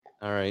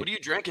All right. What are you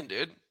drinking,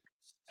 dude?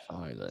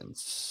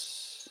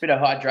 Silence. Bit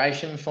of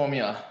hydration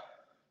formula.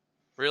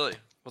 Really?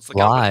 What's the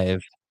company?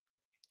 Live.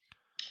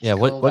 Yeah,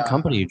 what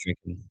company are you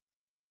drinking?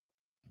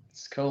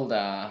 It's called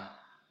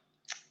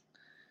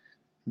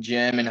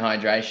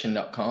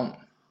GermanHydration.com.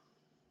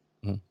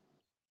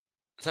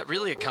 Is that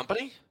really a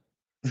company?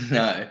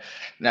 No,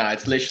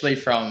 it's literally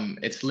from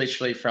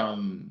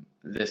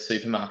the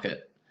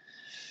supermarket.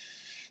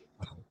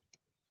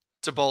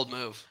 It's a bold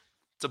move.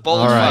 It's a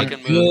bold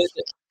fucking move.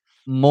 Good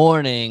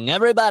morning,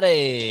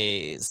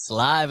 everybody. It's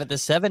live at the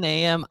 7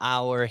 a.m.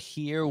 hour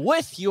here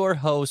with your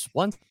host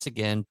once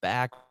again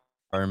back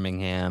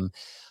Birmingham,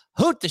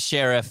 Hoot the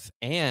Sheriff,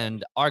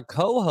 and our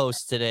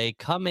co-host today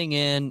coming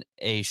in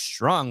a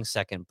strong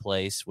second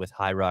place with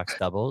HYROX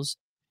doubles,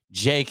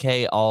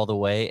 JK all the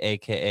way,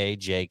 aka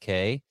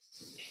JK.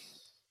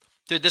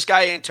 Dude, this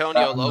guy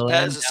Antonio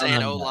Lopez is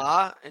saying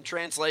hola. In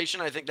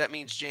translation, I think that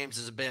means James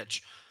is a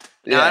bitch.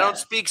 Now, I don't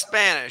speak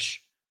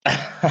Spanish,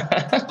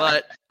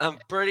 but I'm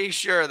pretty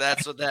sure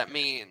that's what that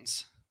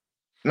means.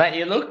 Mate,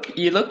 you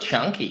look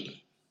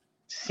chunky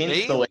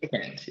since the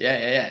weekend.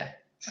 Yeah.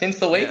 Since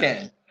the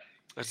weekend.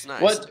 That's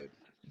nice, dude.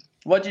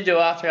 What'd you do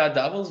after our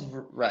doubles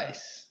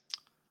race?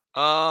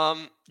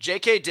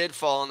 JK did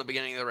fall in the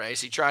beginning of the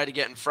race. He tried to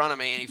get in front of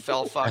me, and he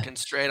fell fucking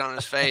straight on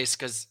his face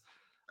because,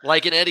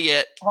 like an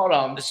idiot. Hold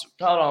on. First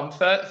and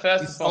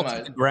foremost,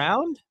 to the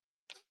ground.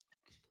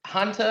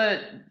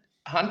 Hunter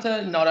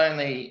not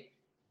only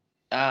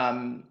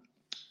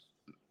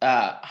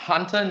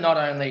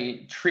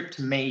tripped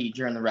me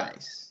during the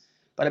race,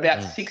 but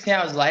about 6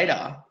 hours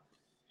later,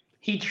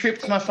 he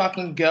tripped my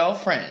fucking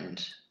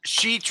girlfriend.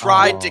 She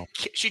tried to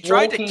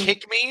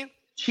kick me.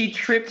 He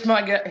tripped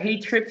my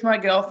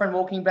girlfriend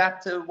walking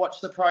back to watch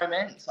the pro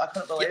men's. I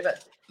couldn't believe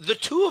it. The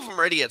two of them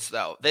are idiots,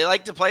 though. They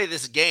like to play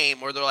this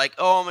game where they're like,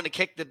 "Oh, I'm going to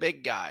kick the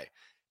big guy,"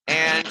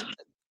 and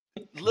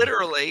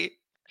literally,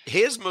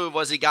 his move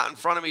was he got in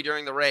front of me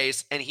during the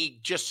race, and he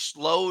just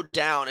slowed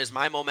down as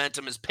my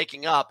momentum is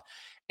picking up,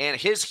 and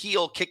his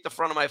heel kicked the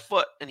front of my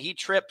foot, and he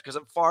tripped because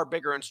I'm far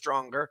bigger and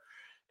stronger,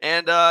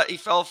 and he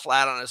fell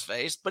flat on his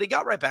face, but he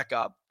got right back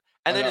up.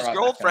 And then his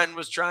girlfriend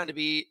was trying to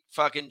be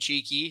fucking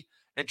cheeky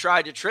and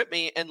tried to trip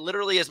me. And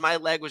literally, as my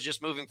leg was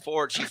just moving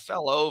forward, she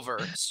fell over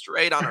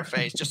straight on her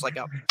face, just like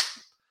a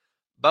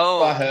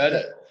boom. I heard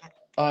it.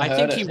 I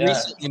think he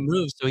recently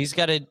moved, so he's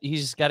got to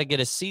get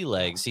his sea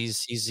legs.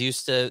 He's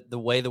used to the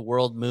way the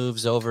world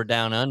moves over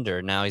down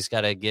under. Now he's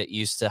got to get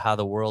used to how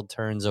the world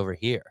turns over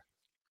here.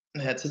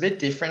 Yeah, it's a bit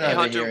different over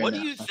Hunter, here. What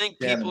do you think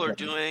people are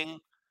doing?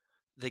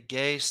 The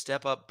gay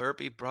step up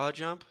burpee broad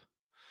jump?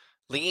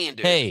 Lean,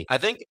 dude. Hey, I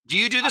think. Do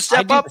you do the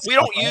step up? We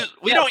don't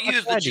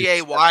use the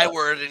GAY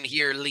word in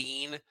here.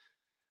 Lean.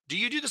 Do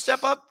you do the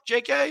step up,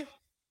 JK?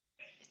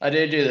 I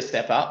do the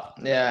step up.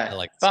 Yeah.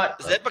 But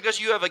is that because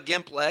you have a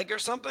gimp leg or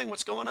something?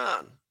 What's going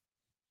on?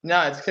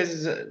 No, it's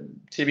because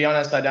to be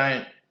honest, I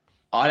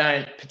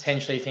don't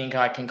potentially think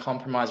I can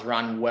compromise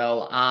run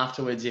well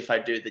afterwards if I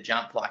do the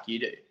jump like you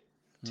do.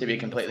 To be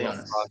completely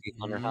honest.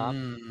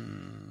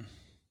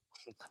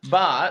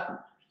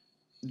 But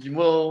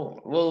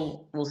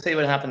we'll see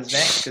what happens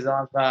next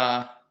because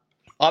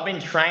I've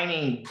been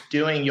training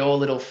doing your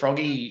little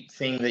froggy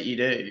thing that you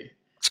do.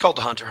 It's called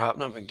the Hunter Hop.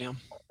 No big deal.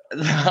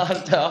 The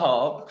Hunter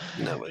Hop.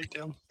 No big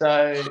deal.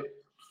 So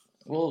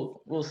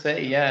we'll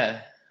see.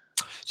 Yeah.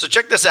 So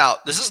check this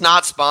out. This is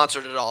not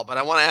sponsored at all, but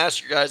I want to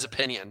ask your guys'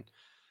 opinion.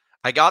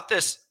 I got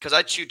this because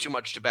I chew too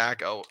much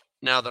tobacco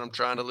now that I'm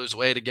trying to lose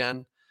weight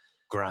again.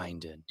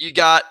 Grinding. You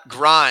got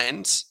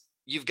grinds.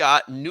 You've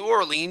got New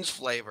Orleans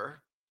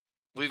flavor.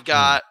 We've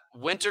got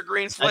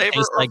wintergreen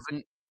flavor. Like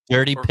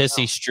dirty,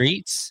 pissy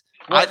streets.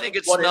 I think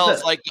it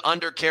smells like the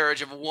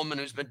undercarriage of a woman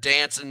who's been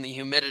dancing in the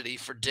humidity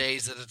for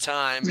days at a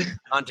time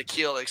on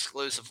tequila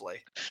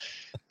exclusively.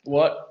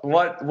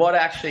 What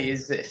actually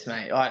is this,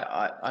 mate?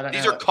 I don't know.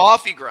 These are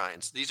coffee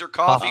grinds. These are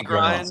coffee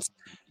grinds.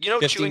 You know,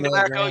 chewing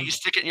tobacco, you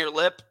stick it in your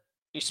lip,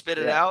 you spit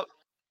it out.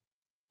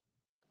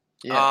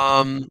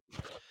 Yeah.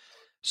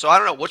 So I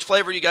don't know. Which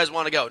flavor you guys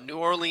want to go? New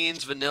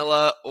Orleans,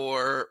 vanilla,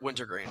 or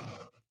wintergreen?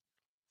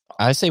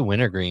 I say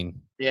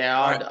wintergreen.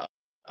 Yeah,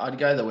 I'd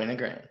go the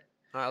wintergreen.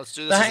 All right, let's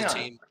do this as a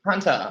team.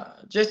 Hunter,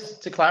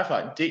 just to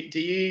clarify, do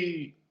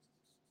you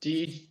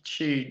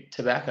chew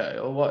tobacco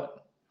or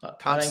what?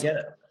 I don't get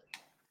it.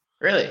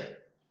 Really?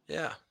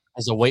 Yeah.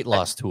 As a weight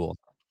loss tool.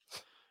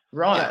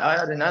 Right. Yeah. I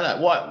didn't know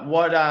that.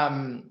 What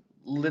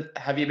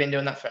have you been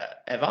doing that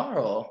forever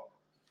or?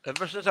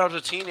 Ever since I was a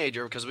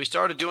teenager, because we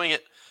started doing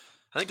it.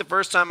 I think the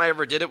first time I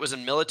ever did it was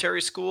in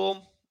military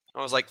school.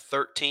 I was like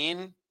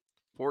 13,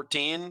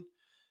 14,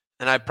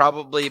 and I've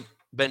probably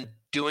been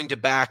doing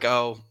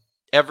tobacco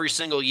every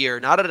single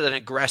year, not at an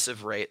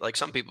aggressive rate. Like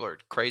some people are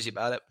crazy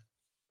about it,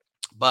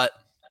 but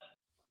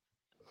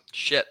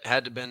shit,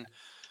 had to been,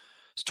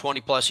 it's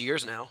 20 plus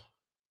years now.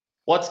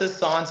 What's the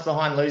science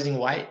behind losing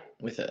weight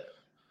with it?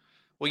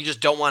 Well, you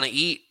just don't want to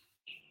eat.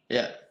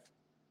 Yeah.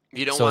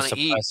 You don't want to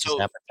eat.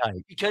 So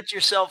you catch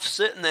yourself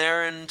sitting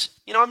there and,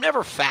 I'm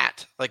never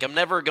fat. Like I'm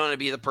never going to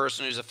be the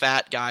person who's a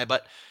fat guy,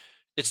 but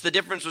It's the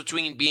difference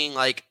between being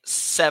like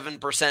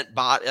 7%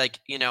 body, like,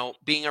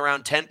 being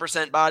around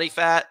 10% body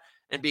fat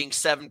and being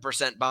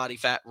 7% body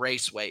fat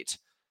race weight.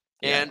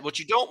 Yeah. And what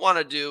you don't want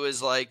to do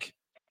is like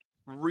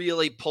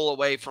really pull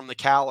away from the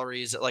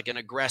calories at like an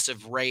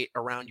aggressive rate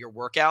around your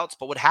workouts.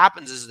 But what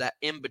happens is that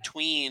in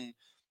between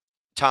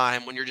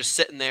time when you're just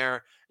sitting there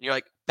and you're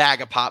like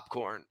bag of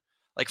popcorn,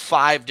 like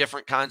 5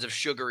 different kinds of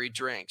sugary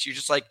drinks. You're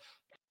just like,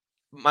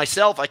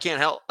 myself, I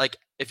can't help. Like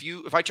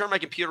if I turn my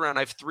computer on, I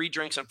have 3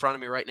 drinks in front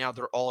of me right now.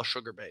 They're all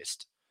sugar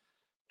based.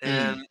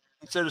 And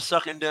instead of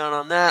sucking down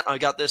on that, I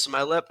got this in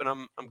my lip and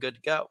I'm good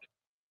to go.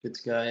 Good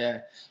to go,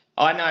 yeah.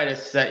 I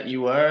noticed that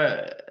you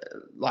were,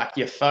 like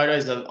your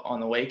photos on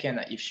the weekend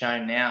that you've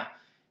shown now,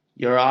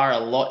 you are a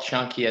lot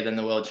chunkier than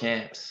the world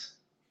champs.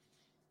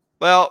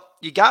 Well,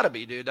 you got to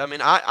be, dude. I mean,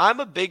 I'm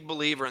a big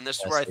believer, and this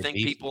is Yes, where I they're think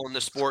beefy. people in the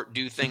sport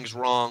do things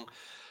wrong.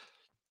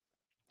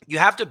 You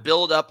have to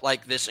build up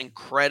like this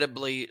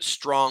incredibly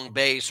strong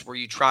base where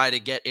you try to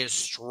get as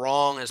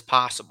strong as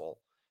possible.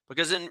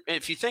 Because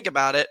if you think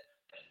about it,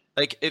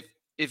 like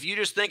if you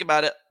just think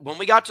about it, when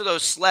we got to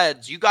those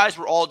sleds, you guys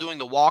were all doing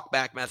the walk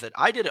back method.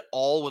 I did it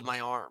all with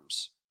my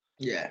arms.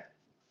 Yeah.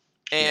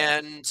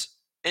 And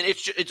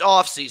it's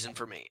off season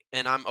for me,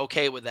 and I'm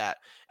okay with that.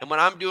 And when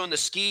I'm doing the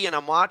ski and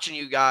I'm watching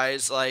you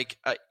guys, like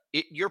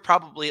you're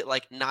probably at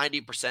like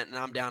 90%, and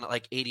I'm down at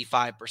like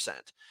 85%.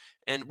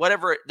 And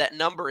whatever that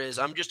number is,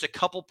 I'm just a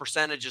couple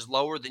percentages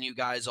lower than you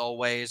guys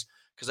always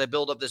because I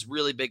build up this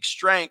really big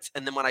strength.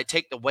 And then when I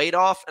take the weight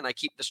off and I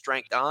keep the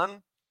strength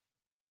on,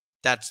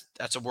 that's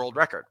a world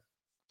record.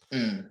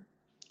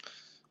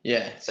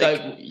 Yeah.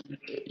 So,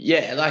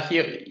 yeah, like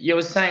you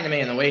were saying to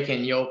me on the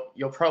weekend,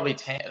 you're probably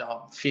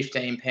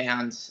 15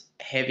 pounds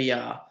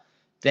heavier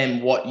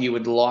than what you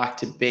would like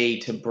to be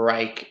to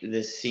break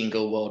the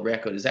single world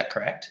record. Is that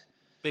correct?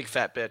 Big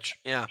fat bitch.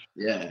 Yeah.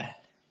 Yeah.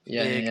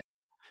 Yeah. Big. Yeah.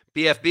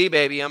 BFB,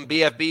 baby. I'm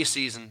BFB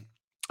season.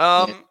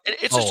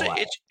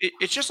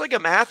 It's just like a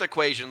math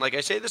equation. Like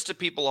I say this to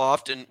people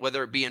often,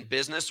 whether it be in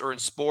business or in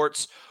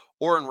sports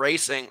or in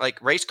racing,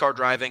 like race car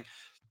driving.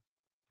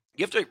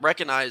 You have to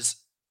recognize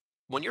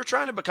when you're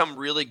trying to become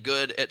really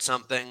good at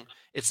something,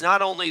 it's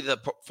not only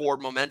the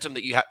forward momentum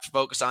that you have to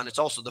focus on, it's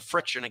also the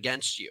friction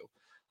against you.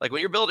 Like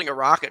when you're building a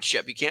rocket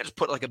ship, you can't just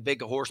put like a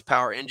big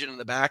horsepower engine in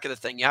the back of the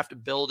thing. You have to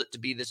build it to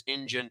be this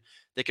engine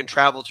that can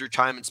travel through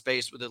time and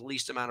space with the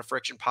least amount of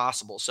friction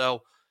possible.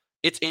 So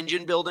it's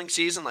engine building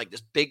season, like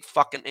this big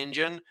fucking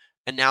engine.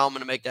 And now I'm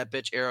going to make that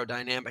bitch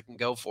aerodynamic and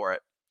go for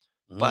it.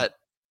 But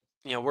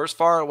we're as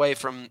far away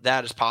from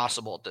that as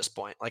possible at this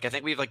point. Like I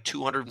think we have like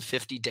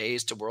 250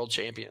 days to world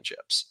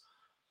championships.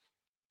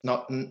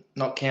 Not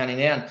counting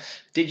down.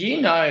 Did you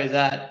know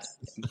that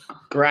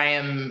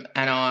Graham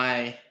and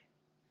I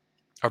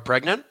are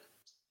pregnant?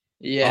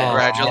 Yeah.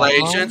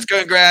 Congratulations.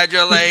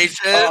 Congratulations.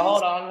 Oh,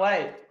 hold on.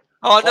 Wait.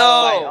 Oh,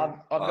 no. Wait.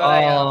 I've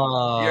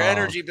got your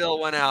energy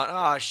bill went out.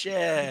 Oh,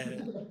 shit.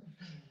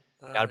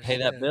 Got to pay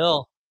that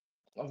bill.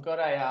 I've got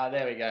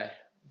there we go.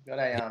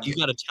 You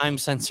got a time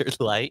censored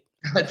light?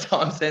 A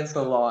time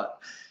censored light.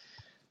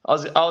 I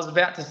was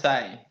about to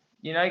say,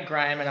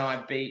 Graham and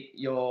I beat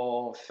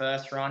your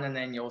first run and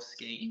then your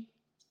ski.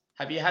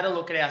 Have you had a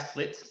look at our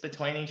splits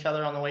between each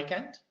other on the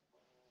weekend?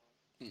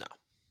 No.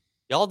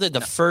 Y'all did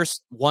the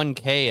first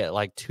 1K at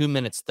like 2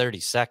 minutes, 30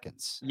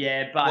 seconds.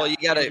 Yeah, but... Well, you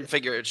got to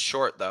figure it's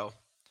short, though.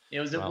 It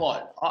was at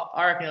what?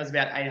 I reckon it was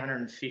about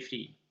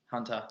 850,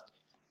 Hunter.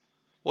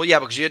 Well, yeah,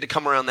 because you had to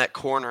come around that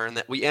corner, and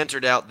that we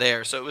entered out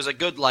there. So it was a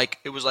good,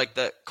 it was like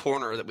the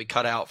corner that we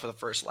cut out for the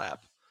first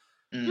lap.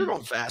 You were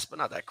going fast, but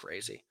not that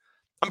crazy.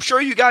 I'm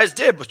sure you guys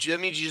did, but that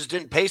means you just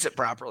didn't pace it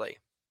properly.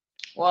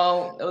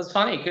 Well, it was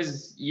funny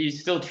because you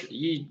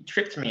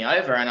tripped me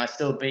over, and I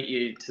still beat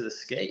you to the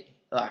ski.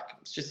 Like,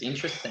 it's just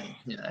interesting,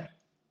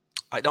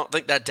 I don't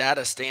think that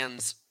data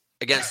stands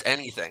against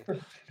anything.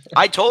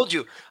 I told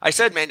you. I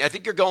said, man, I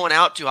think you're going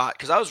out too hot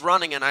because I was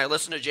running and I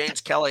listened to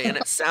James Kelly, and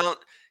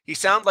he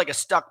sounded like a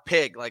stuck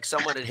pig, like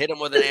someone had hit him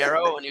with an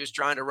arrow and he was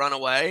trying to run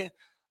away.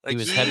 Like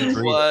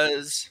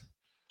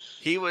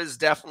he was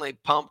definitely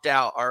pumped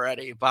out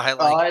already by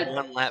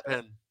one lap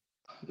in.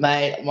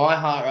 Mate, my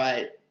heart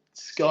rate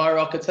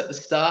skyrockets at the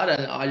start,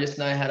 and I just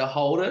know how to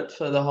hold it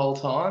for the whole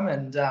time,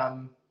 and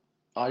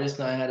I just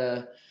know how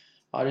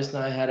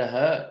to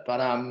hurt. But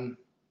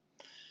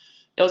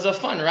it was a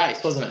fun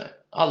race, wasn't it?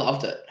 I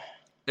loved it.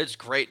 It's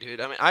great,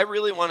 dude. I mean, I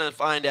really want to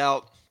find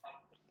out.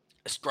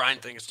 This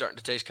grind thing is starting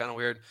to taste kind of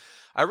weird.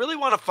 I really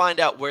want to find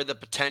out where the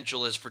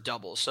potential is for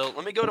doubles. So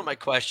let me go to my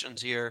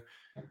questions here.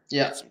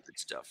 Yeah. Got some good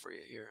stuff for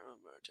you here.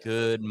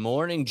 Good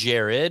morning,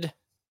 Jared.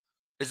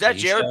 Is that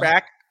Jared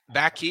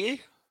Baraki?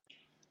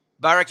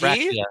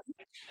 Baraki? Yeah.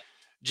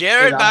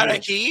 Jared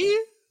Baraki?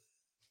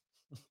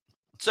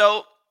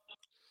 So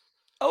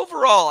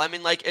overall, I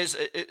mean, is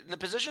in the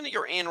position that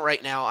you're in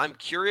right now, I'm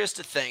curious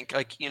to think,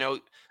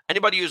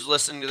 anybody who's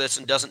listening to this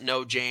and doesn't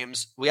know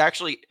James,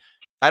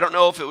 I don't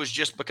know if it was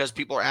just because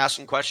people are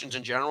asking questions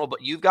in general,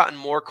 but you've gotten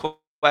more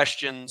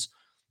questions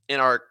in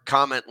our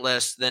comment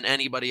list than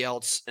anybody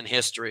else in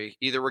history.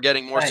 Either we're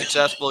getting more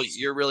successful,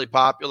 you're really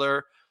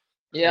popular,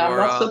 Yeah, I'm Or,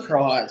 not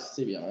surprised,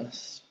 to be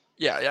honest.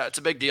 yeah, it's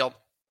a big deal.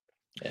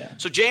 Yeah.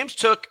 So James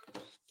took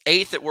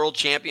 8th at World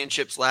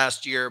Championships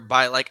last year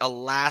by like a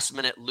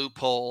last-minute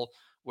loophole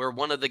where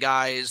one of the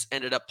guys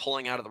ended up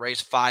pulling out of the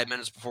race 5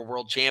 minutes before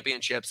World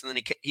Championships, and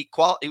then he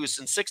was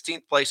in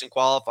 16th place in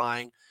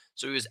qualifying,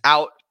 so he was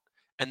out.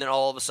 And then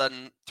all of a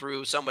sudden,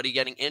 through somebody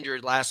getting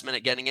injured last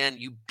minute getting in,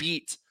 you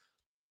beat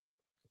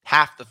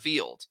half the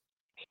field,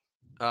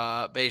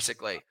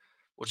 basically,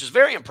 which is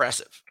very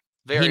impressive.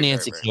 Very, very,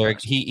 Nancy very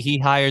Kerrigan. impressive. He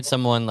hired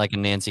someone like a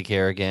Nancy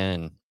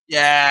Kerrigan.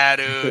 Yeah,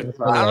 dude.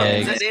 I don't know.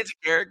 Is Legs. that Nancy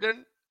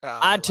Kerrigan? Oh,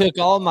 I like took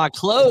that. all my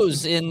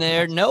clothes in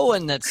there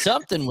knowing that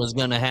something was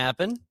going to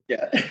happen.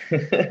 Yeah.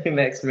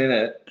 Next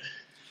minute.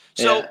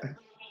 So Yeah.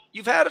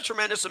 you've had a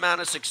tremendous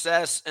amount of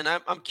success, and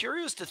I'm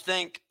curious to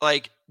think,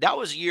 like, that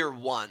was year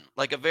one,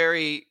 like a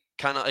very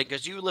kind of like,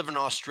 because you live in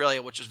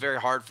Australia, which is very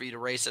hard for you to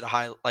race at a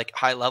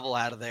high level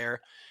out of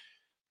there.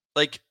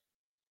 Like,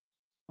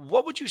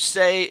 what would you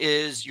say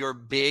is your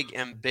big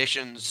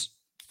ambitions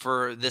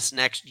for this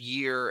next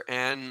year?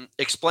 And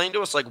explain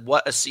to us like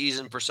what a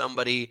season for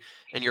somebody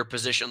in your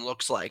position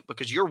looks like,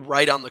 because you're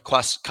right on the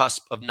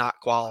cusp of not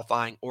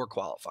qualifying or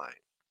qualifying.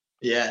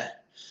 Yeah.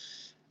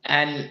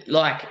 And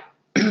like,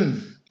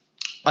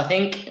 I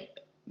think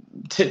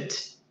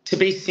to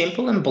be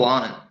simple and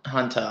blunt,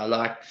 Hunter,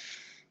 like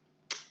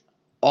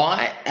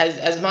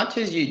as much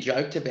as you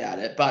joked about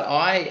it, but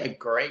I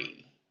agree.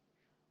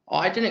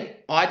 I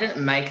didn't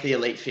make the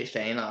Elite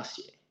 15 last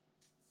year.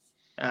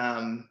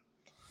 I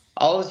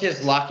was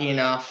just lucky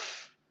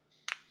enough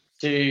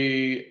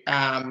to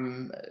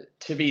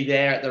be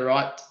there at the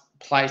right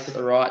place at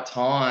the right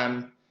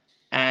time,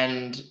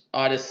 and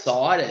I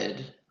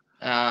decided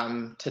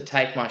to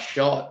take my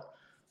shot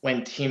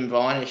when Tim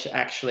Vinish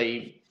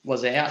actually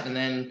was out, and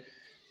then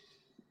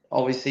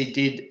obviously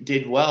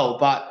did well.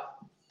 But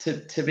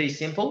to be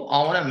simple,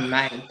 I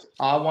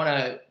want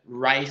to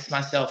race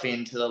myself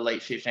into the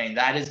Elite 15.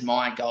 That is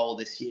my goal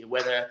this year,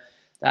 whether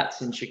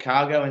that's in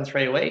Chicago in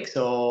 3 weeks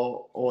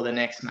or the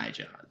next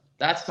major.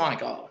 That's my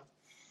goal.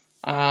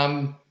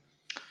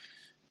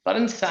 But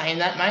in saying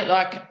that, mate,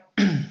 like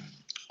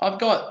I've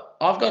got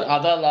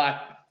other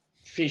like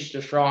fish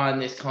to fry in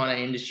this kind of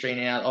industry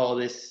now, or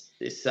this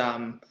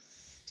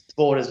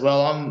sport as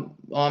well.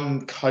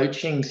 I'm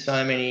coaching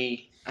so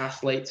many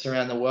athletes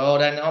around the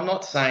world, and I'm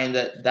not saying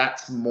that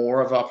that's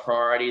more of a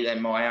priority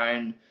than my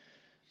own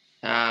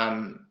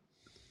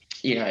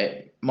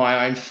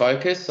my own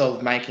focus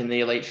of making the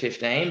Elite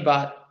 15,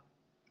 but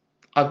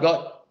I've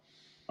got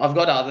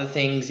other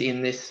things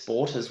in this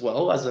sport as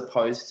well, as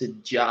opposed to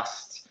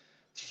just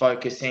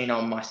focusing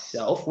on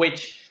myself,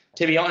 which,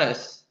 to be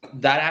honest,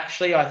 that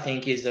actually I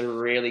think is a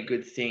really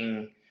good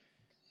thing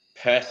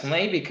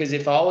personally, because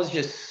if I was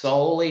just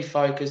solely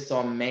focused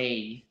on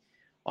me,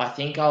 I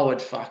think I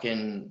would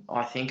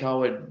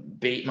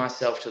beat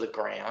myself to the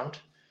ground.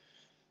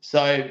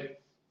 So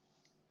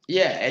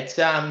yeah, it's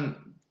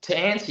to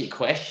answer your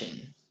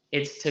question,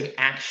 it's to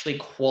actually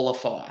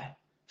qualify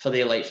for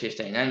the Elite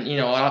 15. And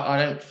I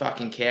don't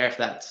fucking care if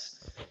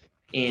that's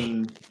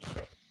in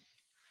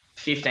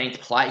 15th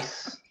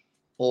place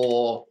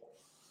or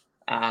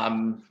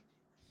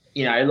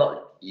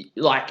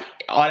like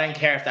I don't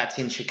care if that's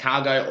in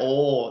Chicago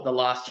or the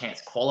last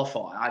chance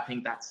qualify. I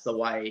think that's the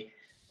way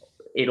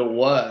it'll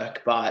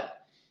work,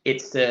 but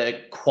it's to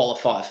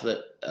qualify for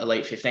the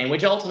Elite 15,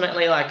 which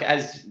ultimately, like,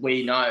 as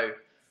we know,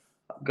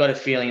 I've got a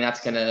feeling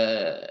that's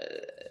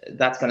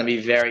gonna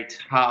be very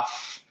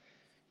tough,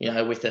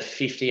 with the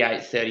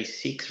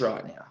 58.36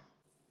 right now.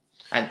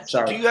 And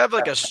So do you have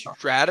like a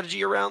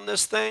strategy around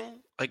this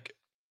thing? Like,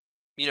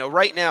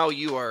 right now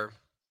you are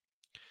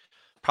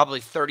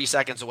probably 30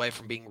 seconds away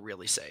from being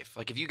really safe.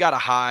 Like if you got a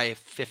high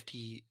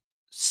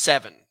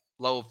 57,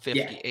 low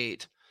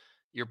 58,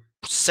 you're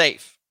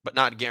safe, but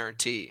not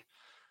guarantee.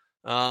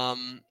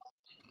 Marshall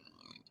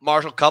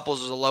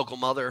Couples is a local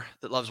mother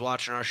that loves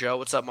watching our show.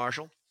 What's up,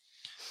 Marshall?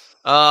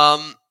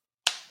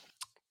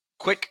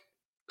 Quick.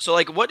 So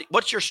like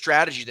what's your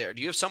strategy there?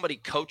 Do you have somebody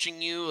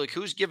coaching you? Like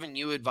who's giving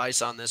you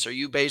advice on this? Are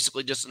you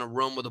basically just in a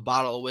room with a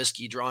bottle of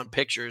whiskey drawing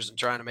pictures and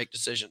trying to make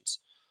decisions?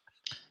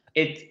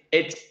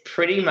 It's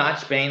pretty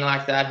much been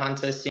like that,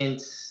 Hunter,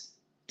 since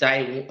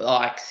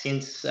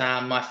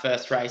my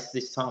first race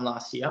this time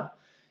last year.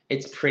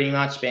 It's pretty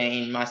much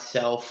been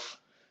myself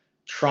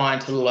trying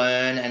to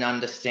learn and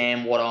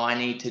understand what I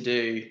need to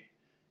do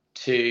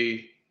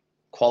to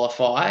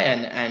qualify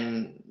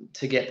and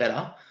to get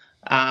better.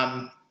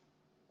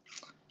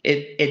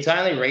 It's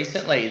only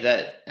recently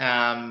that,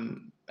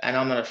 and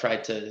I'm not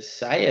afraid to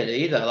say it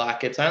either,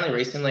 like it's only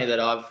recently that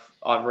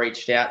I've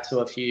reached out to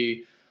a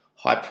few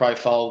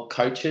high-profile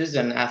coaches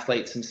and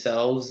athletes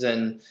themselves,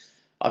 and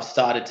I've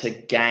started to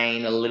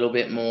gain a little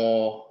bit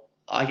more,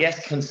 I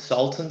guess,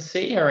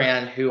 consultancy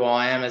around who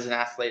I am as an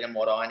athlete and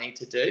what I need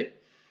to do.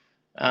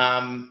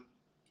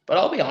 But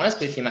I'll be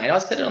honest with you, mate. I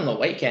said it on the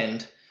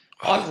weekend.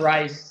 I've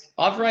raced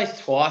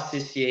twice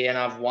this year and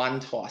I've won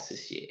twice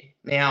this year.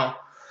 Now,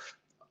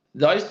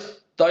 those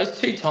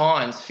 2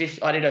 times,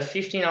 I did a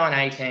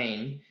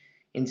 59.18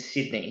 in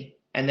Sydney,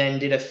 and then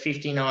did a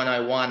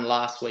 59.01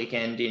 last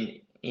weekend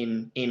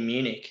in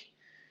Munich,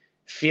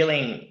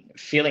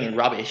 feeling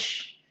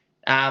rubbish.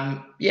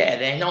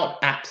 They're not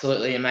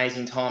absolutely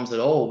amazing times at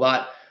all,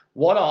 but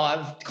what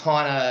I've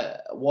kind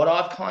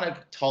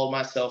of told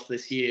myself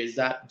this year is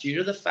that due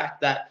to the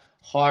fact that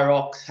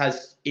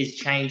Hyrox is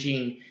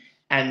changing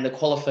and the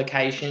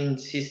qualification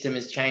system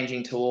is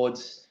changing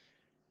towards,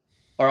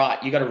 all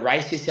right, you got to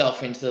race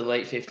yourself into the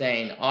Elite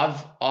 15.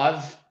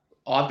 I've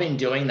been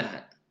doing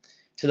that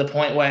to the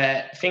point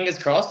where, fingers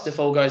crossed, if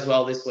all goes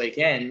well this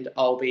weekend,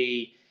 I'll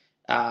be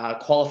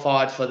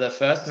qualified for the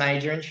first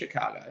major in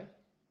Chicago.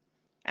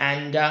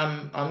 And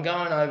I'm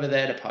going over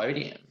there to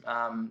podium.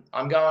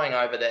 I'm going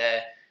over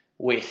there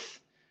with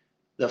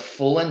the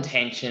full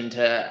intention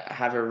to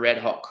have a red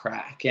hot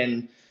crack.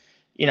 And,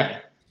 you know,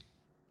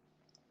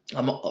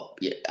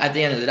 at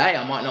the end of the day,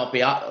 I might not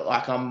be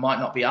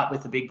up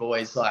with the big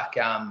boys like,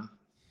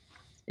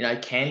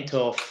 Kent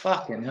or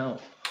fucking hell.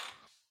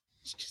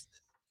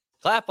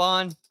 Clap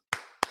on.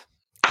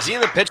 Is he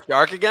in the pitch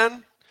dark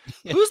again?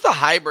 Who's the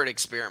hybrid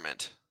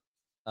experiment?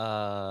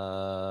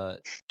 Do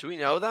we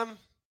know them?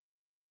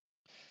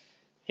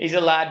 He's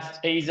a lad.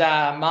 He's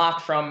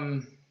Mark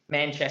from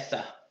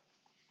Manchester.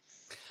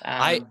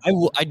 I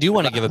do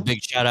want to give a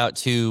big shout out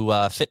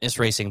to Fitness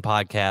Racing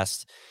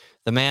Podcast.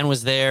 The man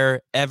was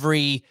there.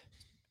 Every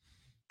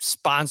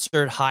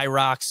sponsored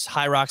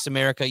Hyrox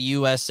America,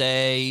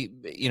 USA,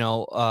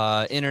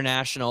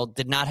 international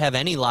did not have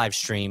any live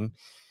stream.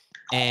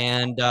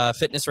 And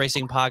Fitness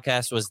Racing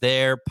Podcast was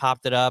there,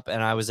 popped it up,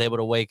 and I was able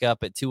to wake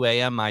up at 2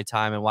 a.m. my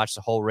time and watch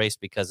the whole race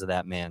because of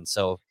that, man.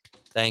 So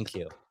thank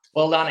you.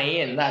 Well done,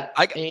 Ian.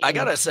 I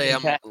gotta say,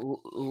 I'm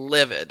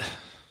livid.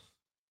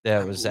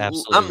 That was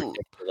absolutely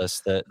ridiculous.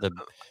 The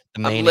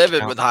main I'm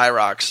livid with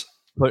Hyrox.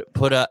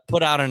 Put out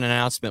an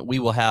announcement. We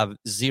will have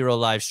 0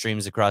 live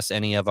streams across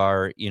any of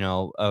our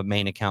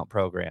main account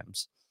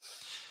programs.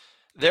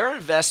 Their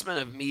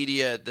investment of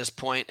media at this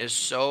point is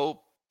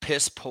so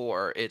piss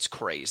poor. It's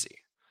crazy.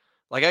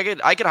 Like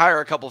I could hire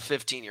a couple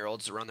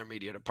 15-year-olds to run their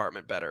media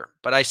department better.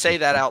 But I say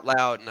that out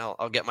loud and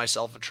I'll get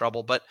myself in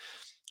trouble. But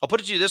I'll put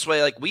it to you this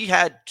way. Like, we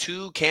had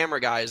 2 camera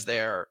guys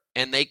there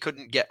and they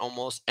couldn't get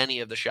almost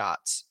any of the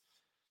shots.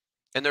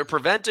 And they're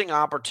preventing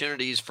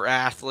opportunities for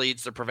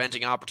athletes. They're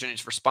preventing opportunities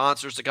for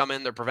sponsors to come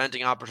in. They're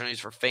preventing opportunities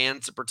for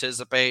fans to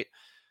participate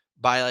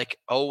by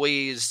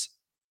always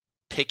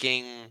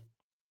picking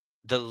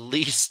the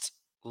least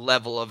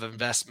level of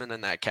investment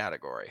in that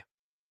category.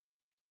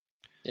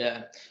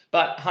 Yeah.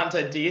 But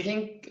Hunter, do you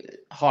think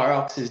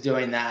Hyrox is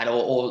doing that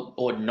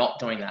or not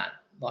doing that?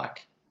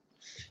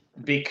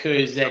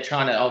 Because they're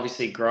trying to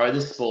obviously grow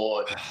the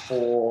sport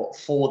for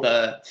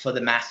the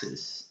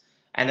masses.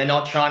 And they're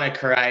not trying to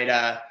create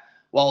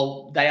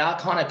they are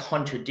kind of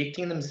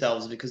contradicting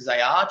themselves because they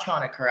are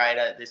trying to create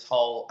this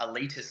whole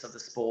elitist of the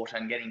sport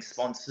and getting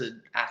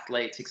sponsored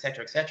athletes, et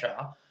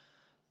cetera,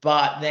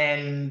 but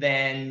then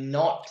they're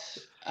not.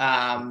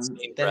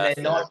 They're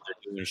not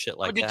doing shit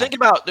like when you that. think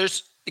about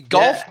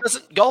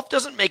golf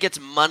doesn't make its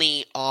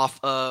money off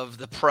of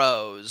the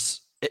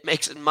pros. It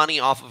makes its money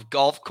off of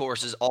golf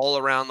courses all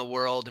around the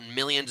world and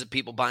millions of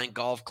people buying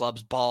golf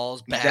clubs,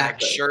 balls,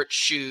 bags, shirts,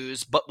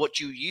 shoes. But what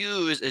you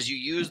use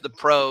the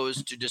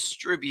pros to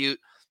distribute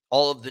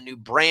all of the new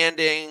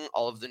branding,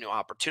 all of the new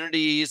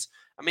opportunities.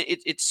 I mean,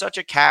 it's such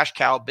a cash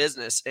cow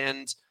business.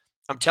 And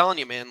I'm telling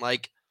you, man,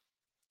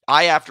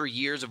 after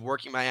years of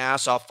working my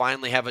ass off,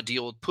 finally have a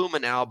deal with Puma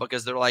now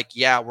because they're like,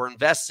 yeah, we're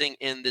investing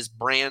in this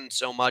brand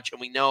so much. And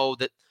we know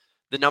that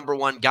the number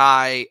one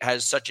guy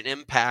has such an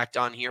impact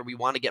on here. We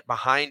want to get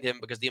behind him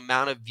because the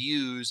amount of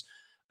views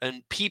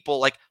and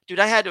people dude,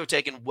 I had to have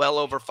taken well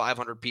over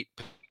 500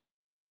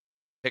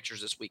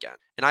 pictures this weekend.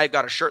 And I've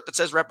got a shirt that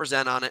says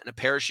represent on it and a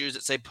pair of shoes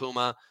that say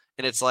Puma.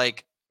 And it's the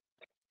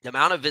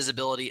amount of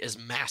visibility is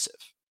massive.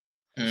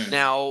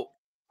 Now,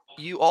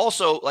 you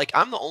also,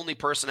 I'm the only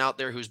person out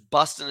there who's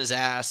busting his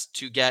ass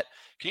to get,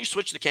 can you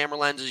switch the camera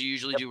lens as you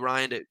usually do,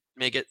 Ryan, to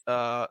make it,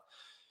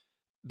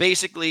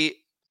 basically,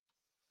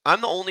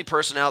 I'm the only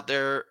person out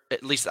there,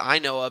 at least that I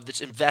know of,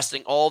 that's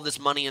investing all this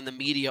money in the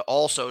media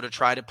also to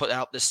try to put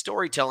out this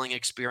storytelling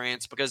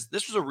experience because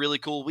this was a really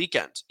cool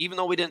weekend. Even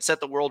though we didn't set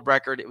the world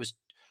record, it was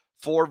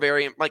 4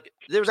 there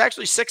was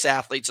actually 6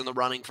 athletes in the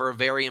running for a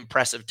very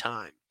impressive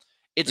time.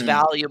 It's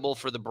valuable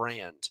for the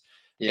brand.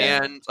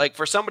 Yeah. And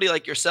for somebody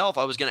like yourself,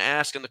 I was going to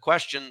ask in the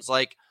questions,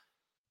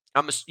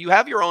 you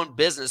have your own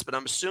business, but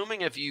I'm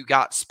assuming if you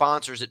got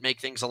sponsors, it make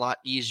things a lot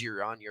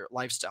easier on your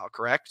lifestyle,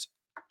 correct?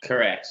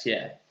 Correct.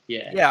 Yeah.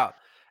 Yeah.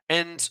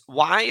 And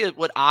why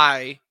would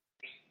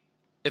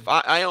if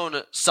I own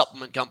a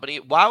supplement company,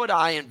 why would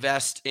I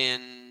invest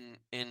in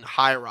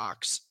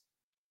Hyrox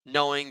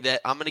knowing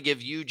that I'm going to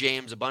give you,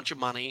 James, a bunch of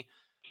money,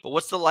 but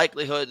what's the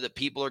likelihood that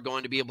people are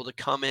going to be able to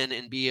come in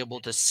and be able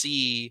to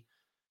see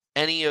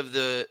any of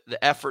the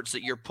efforts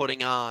that you're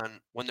putting on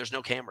when there's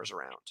no cameras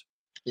around?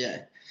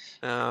 Yeah.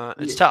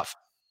 It's tough.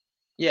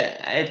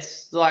 Yeah.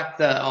 It's my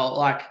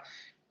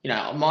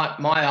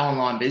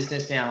online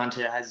business now,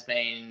 Hunter, has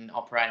been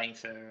operating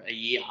for a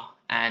year,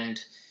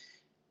 and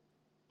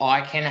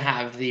I can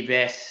have the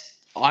best.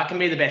 I can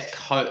be the best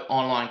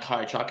online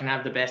coach. I can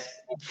have the best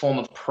form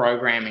of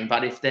programming.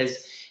 But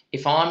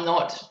if I'm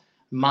not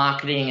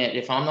marketing it,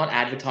 if I'm not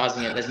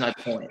advertising it, there's no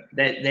point.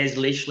 There's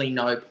literally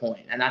no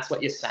point, and that's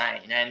what you're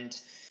saying. And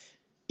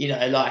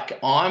like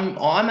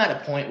I'm at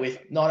a point with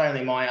not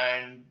only my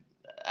own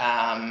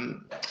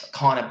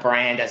kind of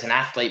brand as an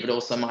athlete, but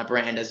also my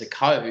brand as a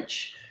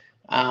coach.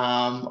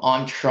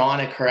 I'm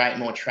trying to create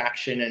more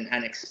traction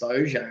and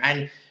exposure.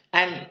 And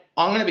I'm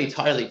going to be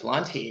totally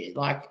blunt here.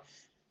 Like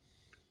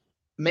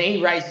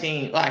me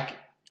racing, like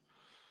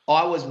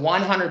I was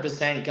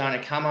 100% going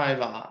to come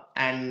over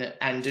and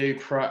do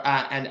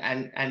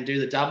and do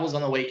the doubles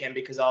on the weekend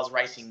because I was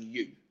racing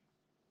you.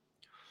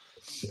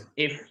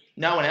 If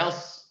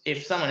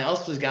someone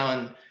else was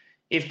going,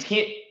 if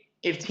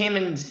Tim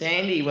and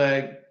Sandy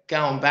were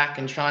going back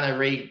and trying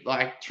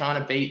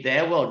to beat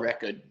their world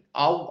record,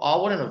 I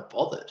wouldn't have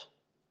bothered.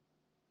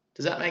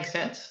 Does that make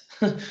sense?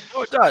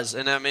 Oh, it does.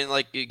 And I mean,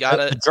 like, you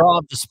gotta. The draw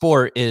of the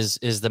sport is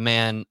the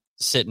man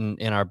sitting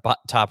in our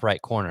top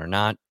right corner,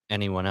 not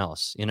anyone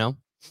else.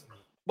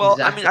 Well,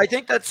 Exactly. I mean, I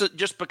think that's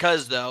just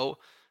because, though,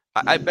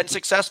 I've been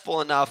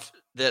successful enough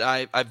that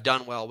I've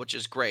done well, which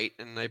is great,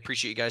 and I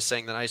appreciate you guys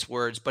saying the nice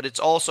words. But it's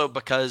also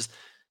because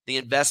the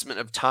investment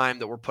of time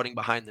that we're putting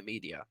behind the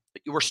media.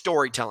 We're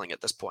storytelling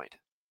at this point.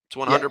 It's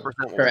 100%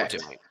 what correct. we're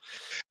doing.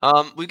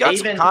 We've got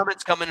some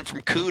comments coming in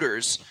from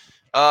Cooters.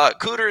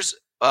 Cooters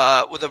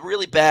with a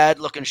really bad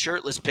looking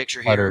shirtless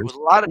picture here, with a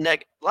lot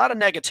of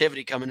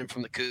negativity coming in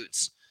from the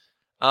Coots.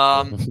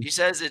 He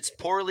says it's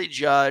poorly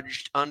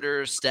judged,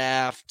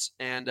 understaffed,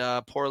 and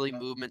poorly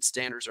movement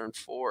standards are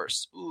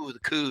enforced. Ooh, the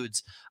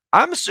Coods.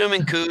 I'm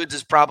assuming Coods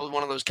is probably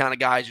one of those kind of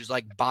guys who's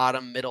like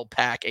bottom middle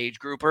pack age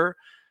grouper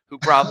who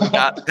probably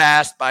got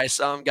passed by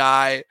some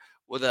guy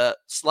with a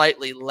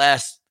slightly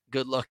less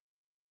good looking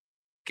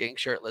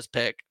shirtless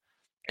pic,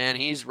 and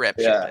he's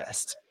ripped and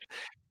pissed.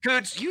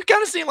 Coods, you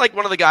kind of seem like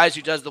one of the guys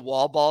who does the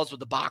wall balls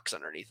with the box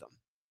underneath them.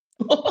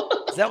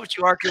 Is that what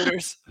you are,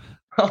 Cooters?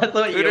 I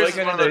thought you were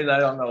going to do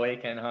that on the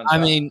weekend, Hunter. I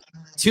mean,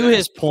 to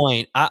his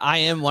point, I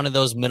am one of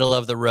those middle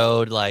of the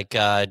road, like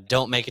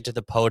don't make it to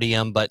the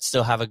podium, but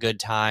still have a good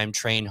time,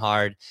 train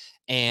hard.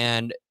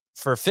 And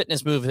for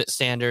fitness movement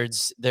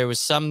standards, there was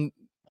some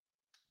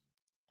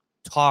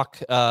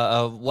talk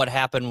of what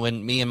happened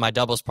when me and my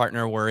doubles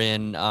partner were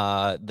in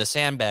the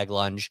sandbag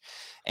lunge.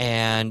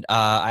 And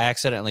I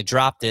accidentally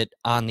dropped it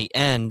on the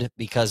end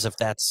because if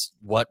that's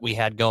what we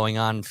had going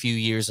on a few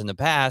years in the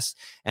past.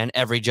 And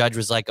every judge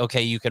was like,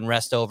 okay, you can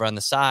rest over on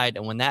the side.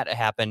 And when that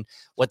happened,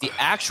 what the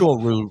actual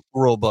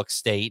rule book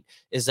state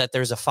is that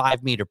there's a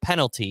 5-meter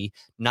penalty,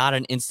 not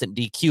an instant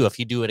DQ. If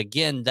you do it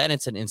again, then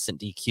it's an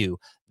instant DQ.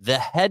 The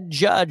head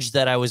judge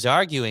that I was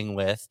arguing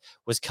with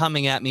was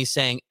coming at me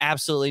saying,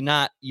 absolutely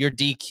not, you're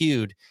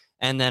DQ'd.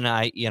 And then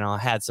I,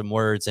 had some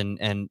words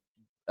and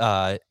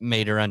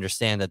made her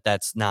understand that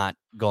that's not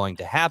going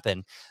to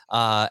happen.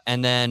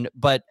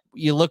 But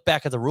you look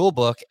back at the rule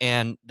book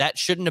and that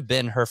shouldn't have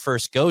been her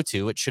first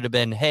go-to. It should have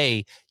been,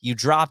 hey, you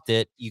dropped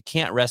it. You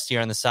can't rest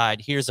here on the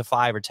side. Here's a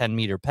 5 or 10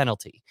 meter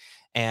penalty.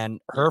 And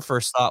her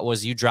first thought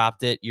was, you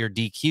dropped it, you're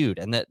DQ'd.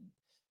 And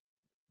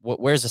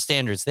where's the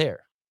standards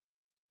there?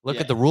 Look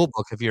at the rule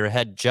book if you're a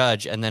head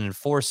judge and then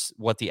enforce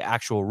what the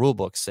actual rule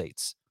book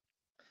states.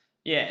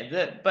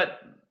 Yeah,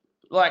 but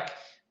like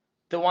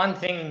the one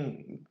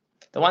thing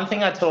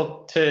I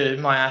talk to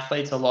my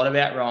athletes a lot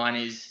about, Ryan,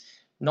 is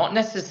not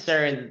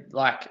necessarily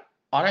like,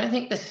 I don't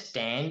think the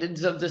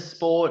standards of the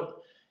sport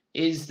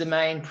is the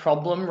main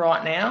problem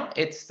right now.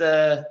 It's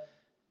the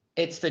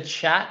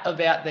chat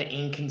about the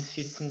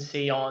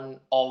inconsistency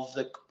of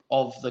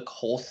the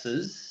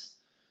courses,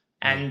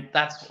 and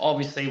that's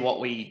obviously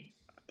what we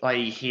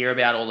hear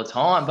about all the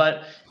time.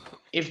 But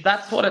if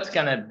that's what it's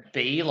going to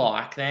be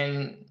like,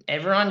 then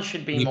everyone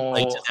should be more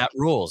play to that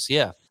rules.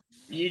 Yeah,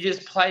 you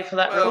just play for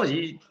that rules.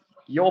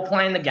 You're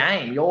playing the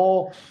game.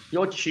 You're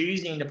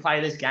choosing to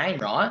play this game,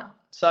 right?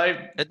 So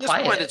at this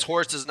point, it's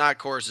horses, not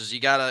courses. You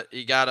gotta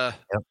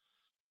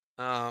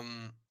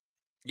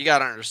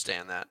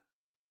understand that.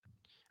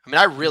 I mean,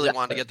 I really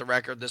wanted to get the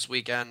record this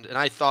weekend, and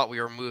I thought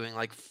we were moving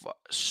like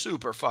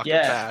super fucking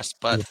fast,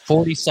 but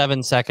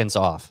 47 seconds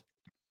off.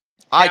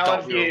 I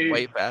thought we were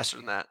way faster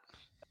than that.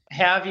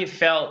 How have you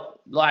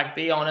felt? Like,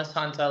 be honest,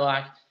 Hunter.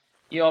 Like,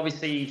 you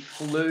obviously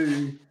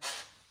flew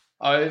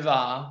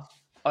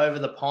over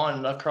the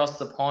pond, across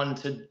the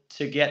pond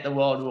to get the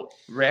world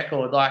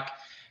record. Like,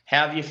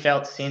 how have you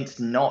felt since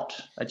not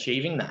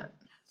achieving that?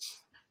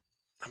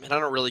 I mean, I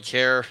don't really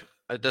care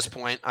at this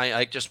point.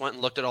 I just went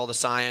and looked at all the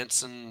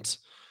science, and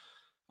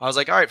I was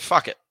like, all right,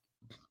 fuck it.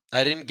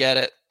 I didn't get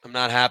it. I'm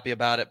not happy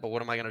about it, but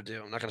what am I going to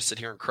do? I'm not going to sit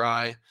here and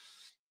cry.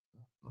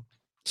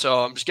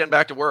 So I'm just getting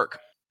back to work.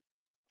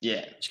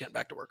 Yeah. Just getting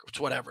back to work. It's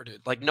whatever,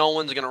 dude. Like, no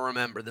one's going to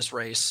remember this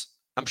race.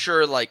 I'm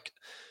sure, like,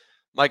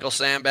 Michael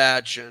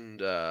Sambach and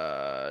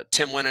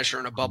Tim Winnish are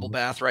in a bubble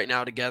bath right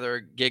now together,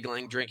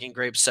 giggling, drinking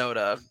grape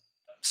soda,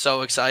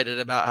 so excited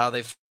about how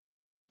they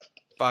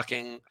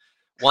fucking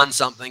won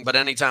something. But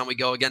anytime we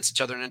go against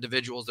each other in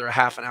individuals, they're a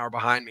half an hour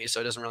behind me, so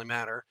it doesn't really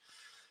matter.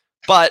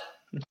 But,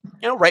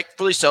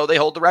 rightfully so, they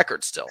hold the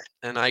record still.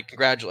 And I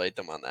congratulate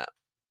them on that.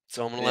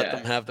 So I'm going to let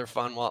them have their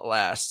fun while it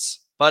lasts.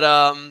 But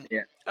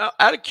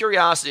out of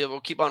curiosity, we'll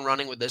keep on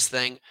running with this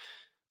thing.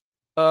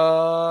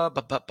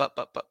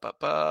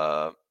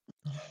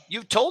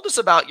 You've told us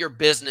about your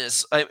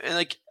business.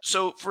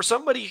 So for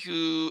somebody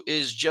who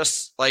is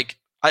just like,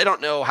 I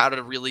don't know how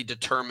to really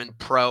determine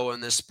pro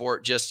in this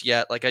sport just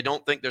yet. Like, I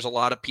don't think there's a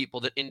lot of people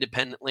that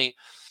independently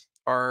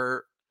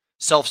are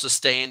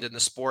self-sustained in the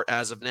sport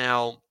as of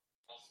now.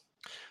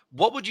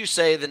 What would you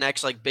say the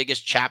next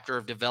biggest chapter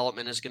of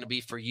development is going to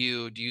be for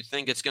you? Do you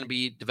think it's going to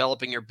be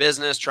developing your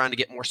business, trying to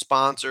get more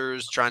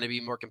sponsors, trying to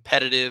be more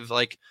competitive?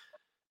 Like,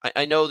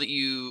 I know that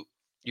you've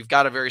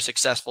got a very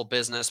successful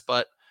business,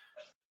 but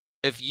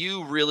if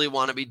you really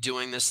want to be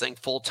doing this thing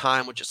full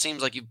time, which it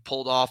seems like you've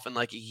pulled off in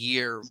a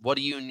year, what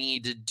do you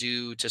need to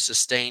do to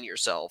sustain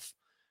yourself?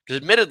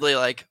 Because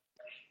admittedly,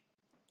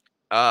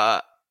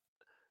 I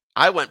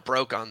went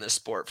broke on this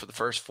sport for the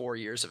first 4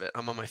 years of it.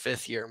 I'm on my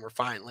 5th year and we're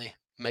finally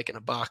making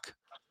a buck.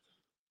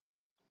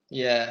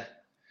 Yeah.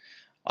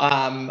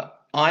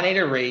 I need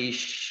to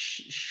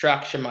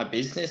restructure my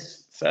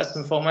business first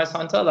and foremost,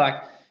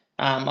 Hunter.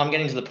 I'm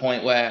getting to the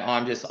point where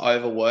I'm just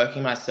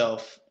overworking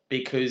myself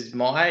because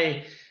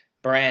my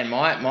brand,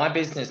 my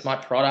business, my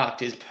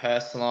product is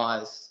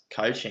personalized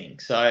coaching.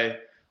 So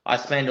I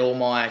spend all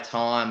my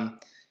time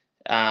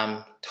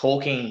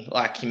talking,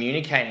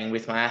 communicating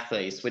with my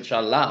athletes, which I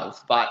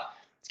love, but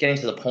it's getting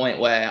to the point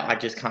where I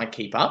just can't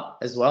keep up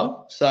as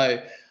well.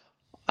 So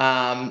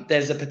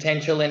there's a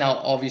potential in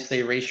obviously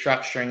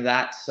restructuring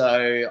that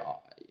so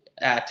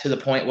to the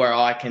point where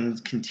I can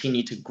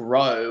continue to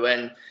grow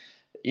and,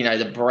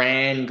 the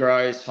brand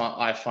grows,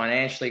 I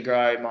financially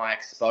grow, my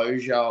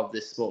exposure of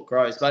this sport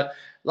grows. But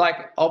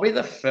I'll be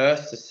the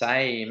first to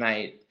say,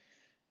 mate,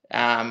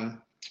 I'll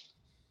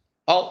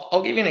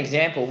give you an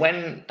example.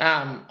 When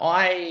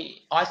I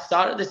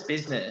started this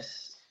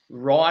business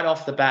right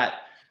off the bat,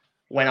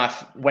 when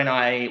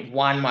I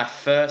won my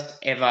first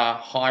ever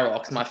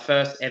Hyrox, my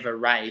first ever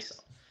race,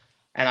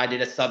 and I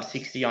did a sub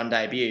 60 on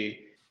debut.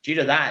 Due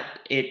to that,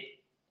 it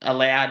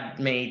allowed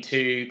me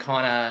to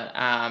kind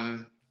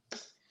of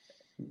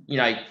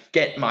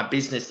get my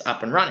business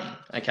up and running.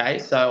 Okay,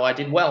 so I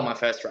did well my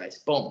first race.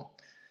 Boom.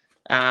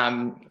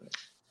 I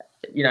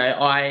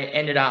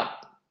ended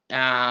up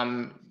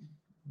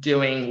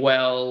doing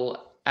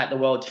well at the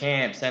World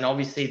Champs, and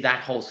obviously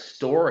that whole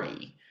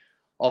story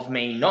of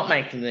me not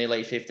making the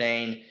Elite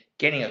 15,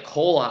 getting a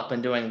call up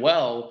and doing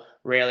well,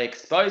 really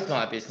exposed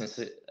my business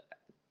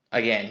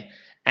again.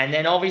 And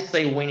then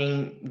obviously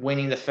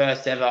winning the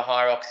first ever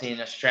Hyrox in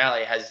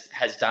Australia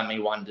has done me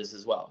wonders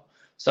as well.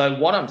 So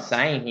what I'm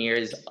saying here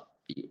is,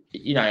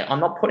 I'm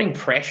not putting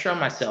pressure on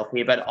myself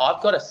here, but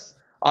I've got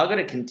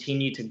to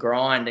continue to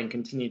grind and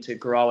continue to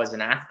grow as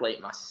an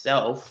athlete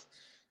myself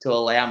to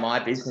allow my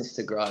business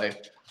to grow.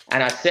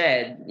 And I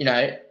said,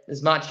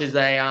 as much as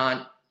they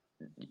aren't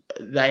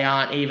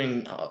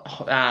even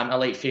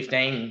Elite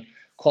 15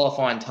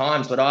 qualifying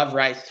times, but I've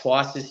raced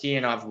twice this year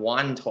and I've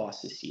won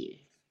twice this year.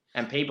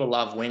 And people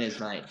love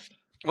winners, mate.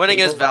 Winning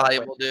is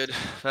valuable, dude.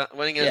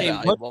 Winning is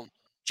valuable.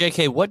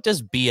 JK, what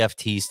does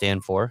BFT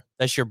stand for?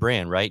 That's your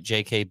brand, right?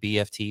 JK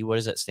BFT. What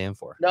does that stand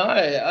for? No,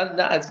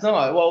 it's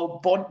not.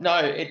 Well,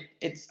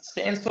 it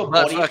stands for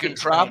Body fucking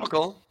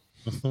tropical.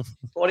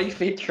 Body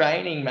Fit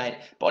Training, mate.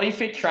 Body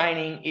Fit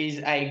Training is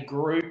a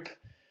group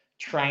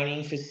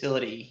training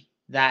facility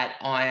that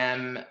I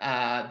am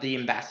the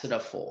ambassador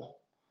for.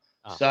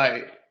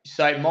 Oh.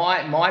 So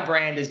my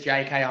brand is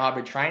JK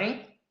Hybrid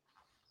Training,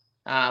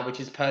 which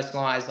is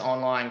personalized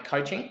online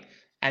coaching.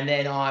 And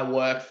then I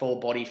work for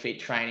Body Fit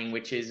Training,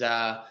 which is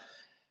a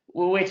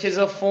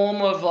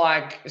form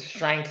of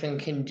strength and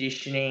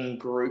conditioning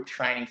group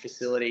training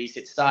facilities.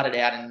 It started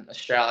out in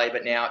Australia,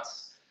 but now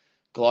it's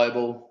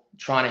global,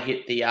 trying to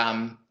hit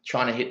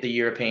the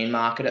European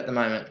market at the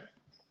moment.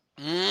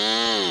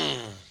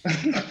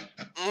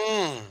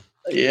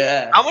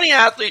 Yeah. How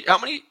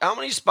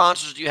many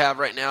sponsors do you have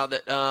right now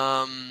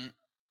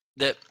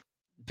that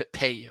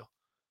pay you?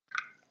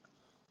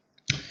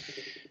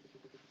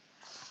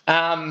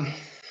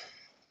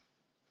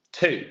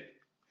 2.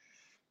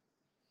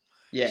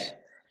 Yeah.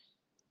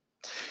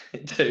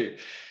 2.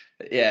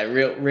 Yeah,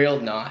 real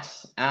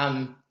nice.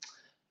 And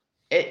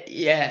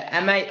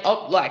mate,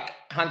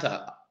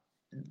 Hunter,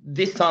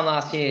 this time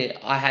last year,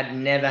 I had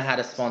never had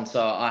a sponsor.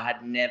 I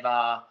had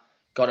never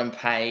gotten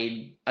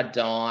paid a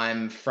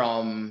dime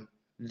from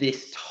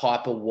this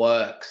type of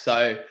work.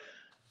 So,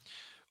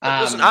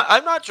 listen,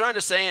 I'm not trying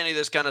to say any of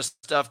this kind of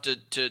stuff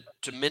to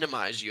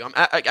minimize you. I'm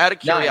out of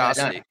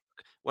curiosity. No.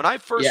 When I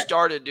first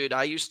started, dude,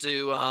 I used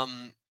to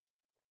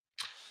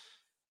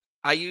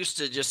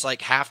just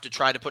have to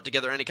try to put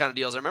together any kind of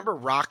deals. I remember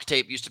Rock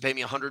Tape used to pay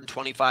me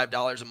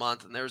 $125 a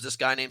month, and there was this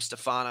guy named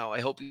Stefano. I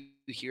hope you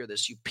hear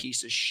this, you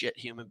piece of shit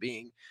human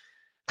being.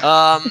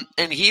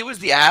 And he was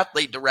the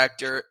athlete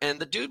director, and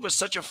the dude was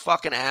such a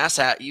fucking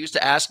asshat. He used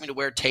to ask me to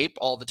wear tape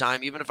all the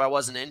time, even if I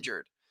wasn't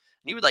injured.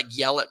 And he would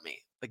yell at me.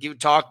 He would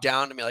talk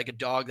down to me like a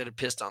dog that had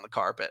pissed on the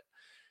carpet.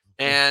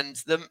 And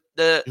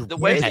the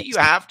way that you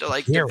have to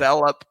like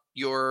develop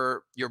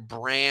your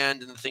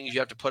brand and the things you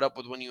have to put up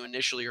with when you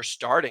initially are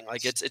starting,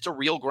 like it's a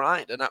real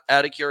grind. And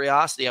out of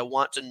curiosity, I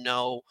want to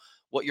know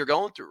what you're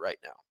going through right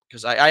now,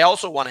 because I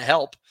also want to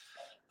help.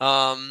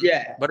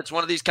 But it's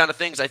one of these kind of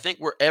things. I think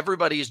where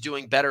everybody is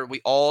doing better, we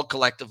all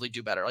collectively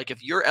do better. Like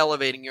if you're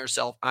elevating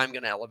yourself, I'm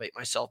going to elevate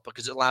myself,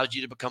 because it allows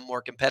you to become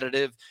more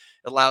competitive.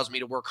 It allows me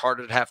to work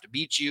harder to have to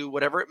beat you,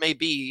 whatever it may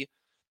be.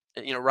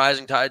 You know,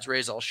 rising tides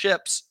raise all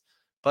ships.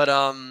 But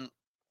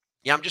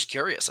yeah, I'm just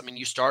curious. I mean,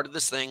 you started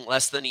this thing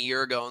less than a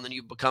year ago, and then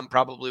you've become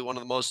probably one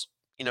of the most,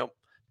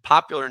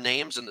 popular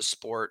names in the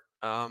sport,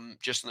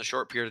 just in the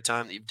short period of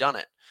time that you've done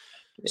it.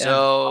 Yeah.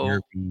 So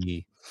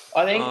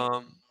I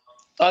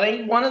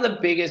think one of the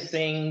biggest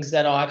things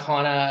that I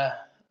kind of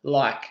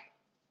like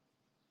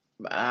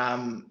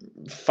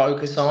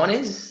focus on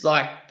is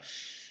like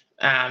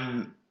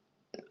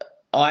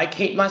I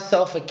keep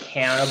myself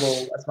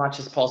accountable as much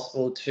as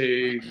possible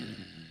to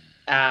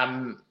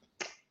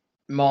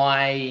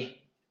my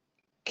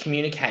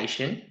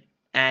communication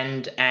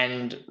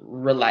and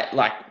relate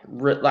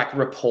like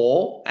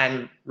rapport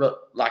and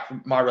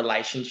like my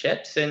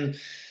relationships. And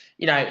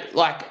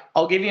like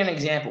I'll give you an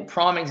example,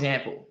 prime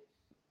example.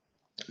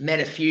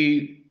 Met a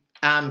few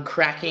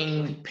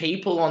cracking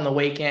people on the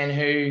weekend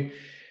who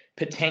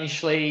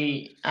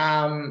potentially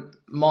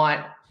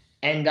might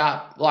end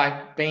up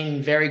like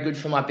being very good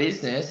for my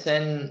business,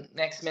 and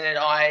next minute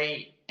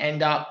I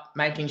end up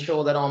making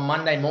sure that on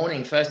Monday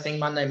morning, first thing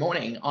Monday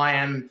morning, I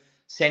am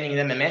sending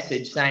them a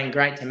message saying,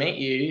 great to meet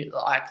you,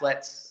 like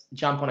let's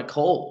jump on a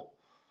call.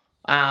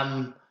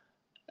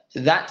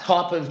 That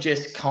type of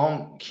just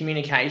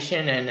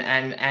communication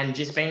and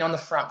just being on the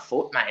front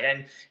foot, mate.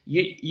 And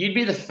you'd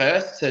be the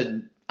first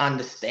to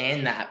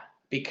understand that,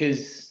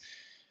 because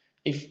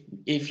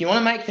if you want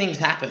to make things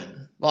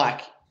happen,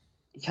 like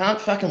you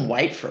can't fucking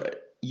wait for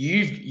it.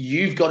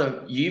 You've got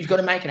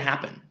to make it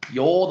happen.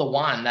 You're the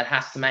one that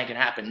has to make it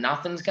happen.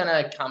 Nothing's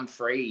gonna come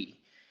free,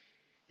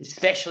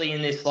 especially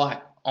in this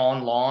like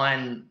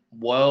online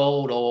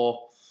world,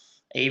 or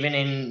even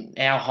in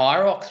our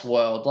Hyrox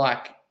world.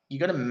 Like, you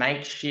got to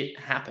make shit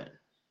happen.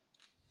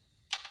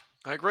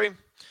 I agree,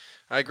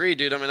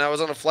 dude. I mean, I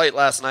was on a flight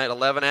last night,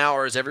 11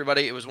 hours.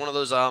 Everybody, it was one of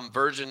those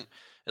Virgin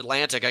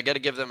Atlantic. I got to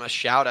give them a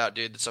shout out,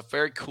 dude. It's a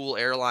very cool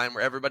airline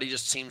where everybody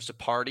just seems to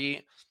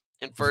party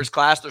in first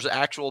class. There's an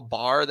actual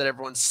bar that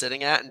everyone's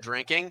sitting at and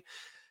drinking.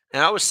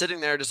 And I was sitting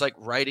there just like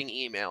writing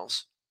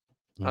emails.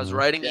 I was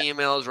writing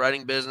emails,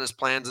 writing business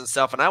plans and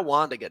stuff. And I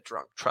wanted to get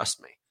drunk.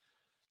 Trust me.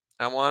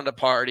 I wanted to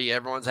party.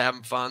 Everyone's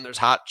having fun. There's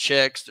hot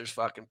chicks. There's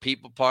fucking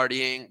people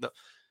partying.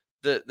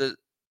 The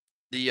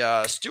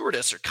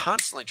stewardess are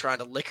constantly trying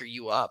to liquor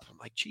you up. I'm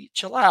like, gee,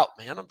 chill out,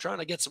 man. I'm trying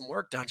to get some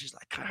work done. She's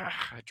like,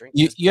 I drink.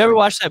 You ever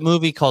watch that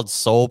movie called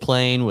Soul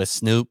Plane with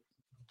Snoop?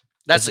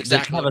 That's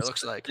exactly what it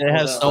looks like. It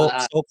has Soul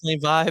Plane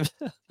vibe.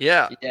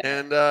 Yeah.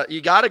 And you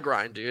got to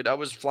grind, dude. I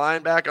was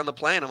flying back on the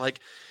plane. I'm like,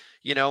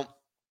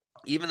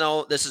 even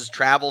though this is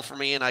travel for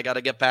me and I got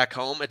to get back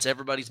home, it's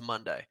everybody's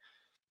Monday.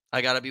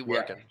 I got to be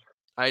working. Yeah.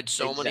 I had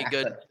so many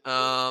good,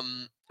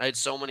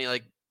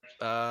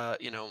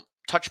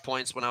 touch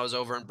points when I was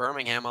over in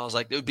Birmingham. I was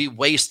like, it would be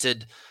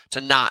wasted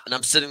to not. And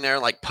I'm sitting there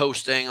like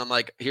posting. I'm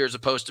like, here's a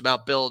post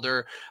about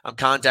Builder. I'm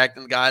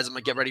contacting the guys. I'm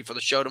like, get ready for the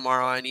show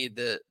tomorrow. I need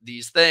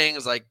these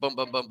things, like boom,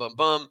 boom, boom, boom,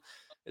 boom.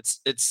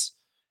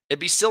 It'd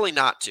be silly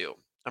not to.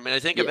 I mean, I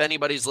think if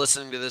anybody's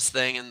listening to this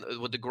thing and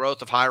with the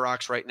growth of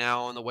Hyrox right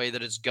now and the way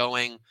that it's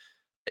going,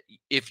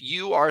 if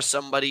you are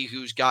somebody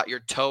who's got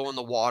your toe in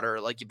the water,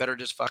 like you better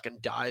just fucking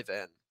dive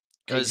in.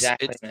 Because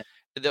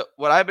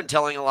what I've been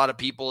telling a lot of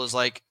people is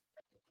like,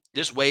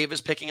 this wave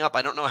is picking up.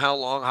 I don't know how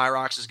long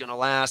Hyrox is going to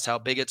last, how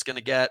big it's going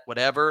to get,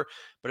 whatever.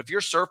 But if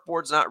your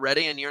surfboard's not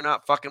ready and you're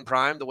not fucking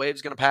primed, the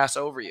wave's going to pass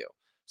over you.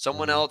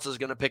 Someone else is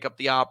going to pick up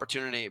the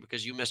opportunity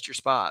because you missed your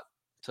spot.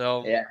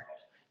 So yeah.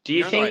 Do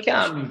you think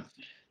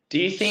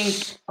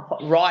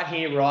right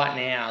here, right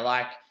now,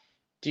 like,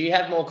 do you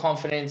have more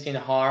confidence in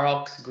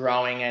Hyrox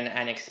growing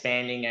and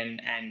expanding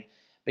and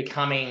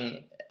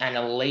becoming an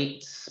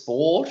elite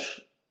sport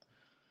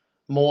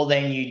more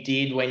than you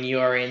did when you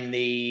were in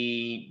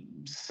the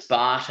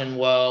Spartan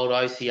world,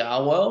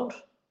 OCR world?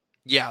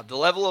 Yeah, the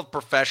level of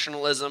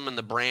professionalism and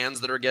the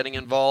brands that are getting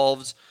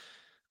involved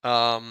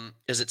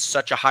is at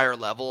such a higher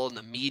level, and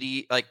the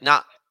media, like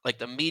not like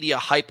the media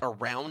hype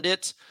around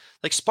it.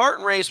 Like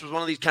Spartan Race was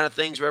one of these kind of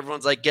things where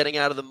everyone's like getting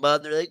out of the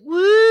mud and they're like,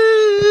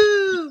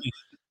 woo!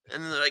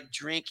 And they're like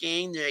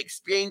drinking, they're like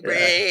spring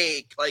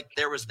break. Like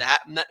there was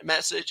that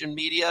message in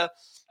media.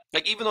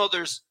 Like even though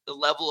there's a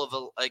level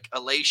of like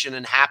elation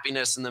and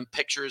happiness in the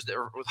pictures that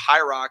are with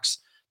Hyrox,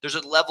 there's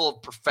a level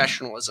of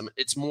professionalism.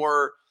 It's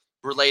more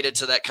related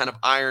to that kind of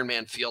Iron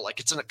Man feel. Like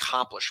it's an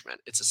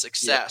accomplishment. It's a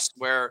success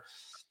where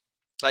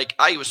like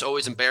I was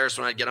always embarrassed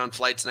when I'd get on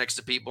flights next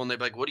to people and they'd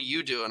be like, what do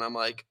you do? And I'm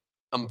like,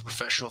 I'm a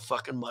professional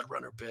fucking mud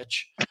runner,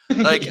 bitch.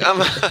 Like I'm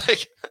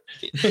like,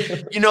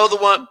 the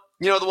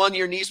one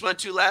your niece went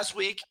to last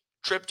week,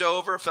 tripped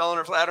over, fell on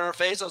her flat on her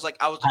face. I was like,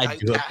 I was the guy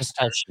who passed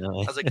her.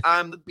 I was like,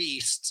 I'm the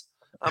beast.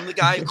 I'm the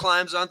guy who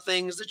climbs on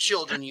things that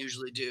children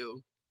usually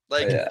do.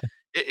 Like,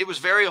 it was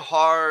very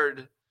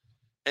hard.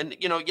 And,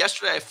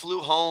 yesterday I flew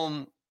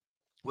home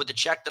with the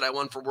check that I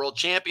won for World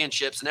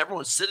Championships, and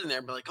everyone's sitting there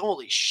and be like,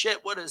 holy shit,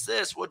 what is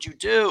this? What'd you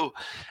do?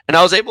 And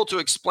I was able to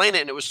explain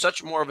it, and it was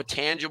such more of a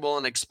tangible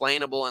and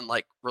explainable and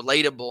like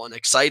relatable and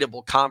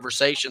excitable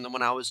conversation than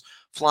when I was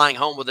flying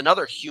home with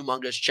another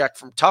humongous check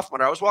from Tough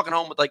Mudder. I was walking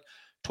home with like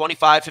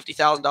 $25,000,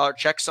 $50,000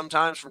 checks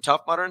sometimes from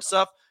Tough Mudder and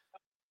stuff.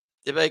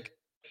 They'd be like,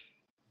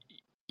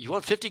 you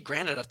want 50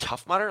 grand at a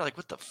Tough Mudder? Like,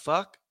 what the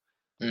fuck?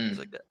 I was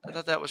like, I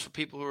thought that was for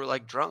people who were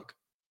like drunk.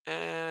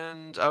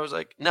 And I was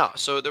like, no.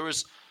 So there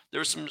was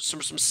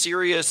some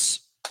serious,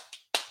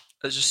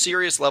 there's a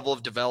serious level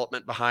of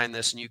development behind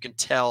this, and you can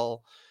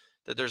tell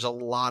that there's a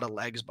lot of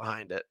legs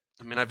behind it.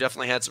 I mean, I've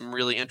definitely had some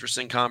really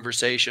interesting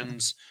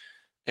conversations,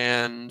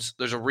 and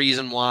there's a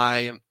reason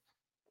why.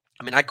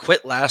 I mean, I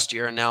quit last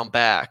year and now I'm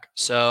back.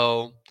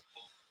 So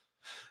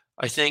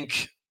I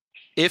think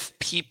if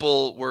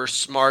people were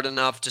smart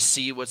enough to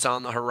see what's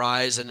on the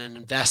horizon and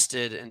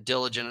invested and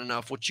diligent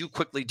enough, which you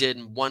quickly did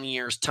in 1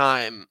 year's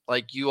time,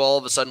 like you all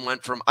of a sudden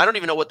went from, I don't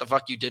even know what the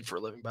fuck you did for a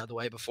living, by the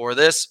way, before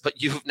this,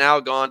 but you've now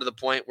gone to the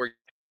point where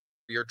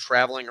you're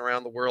traveling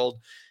around the world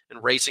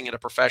and racing at a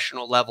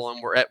professional level,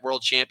 and we're at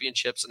world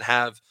championships and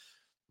have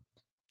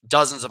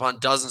dozens upon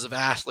dozens of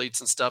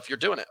athletes and stuff. You're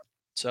doing it.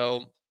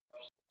 So,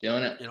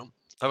 doing it. I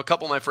have a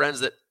couple of my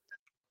friends that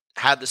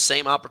had the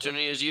same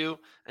opportunity as you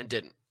and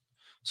didn't.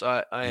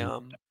 So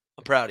I'm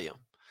proud of you.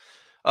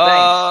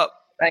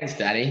 Thanks,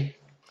 Daddy.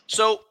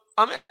 So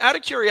I'm out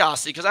of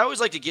curiosity, because I always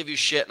like to give you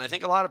shit, and I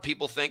think a lot of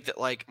people think that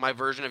like my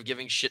version of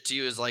giving shit to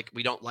you is like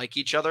we don't like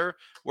each other.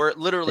 Where it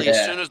literally,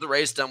 as soon as the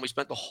race done, we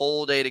spent the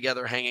whole day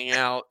together hanging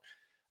out.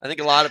 I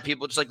think a lot of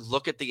people just like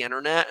look at the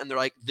internet and they're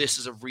like, "This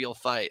is a real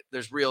fight.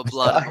 There's real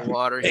blood in the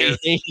water here."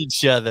 They hate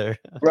each other,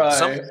 bro.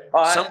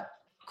 Some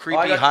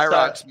creepy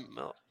Hyrox.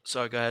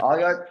 Sorry, go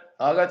ahead.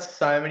 I got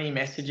so many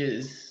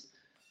messages.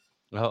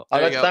 Oh,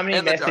 I got so many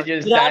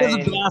messages. Get out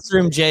of the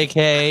bathroom,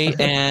 JK,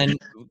 and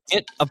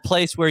get a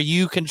place where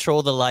you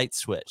control the light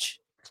switch.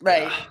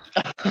 Right.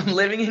 I'm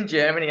living in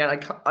Germany, and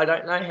I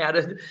don't know how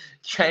to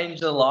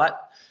change the light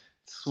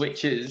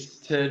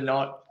switches to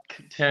not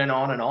turn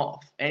on and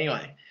off.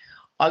 Anyway,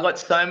 I got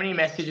so many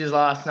messages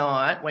last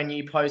night when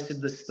you posted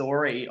the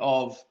story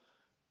of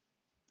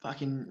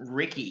fucking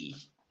Ricky.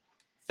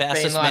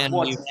 Fastest man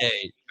in UK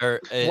or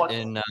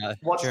in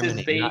what's Germany.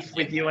 This beef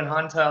with you and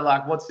Hunter?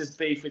 Like, what's this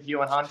beef with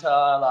you and Hunter?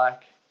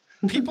 Like,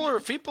 people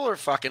are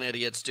fucking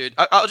idiots, dude.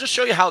 I'll just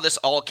show you how this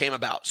all came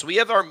about. So we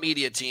have our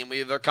media team. We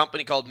have our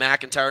company called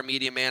McIntyre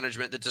Media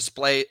Management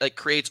that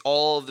creates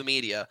all of the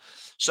media.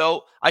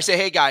 So I say,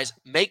 hey guys,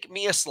 make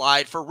me a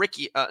slide for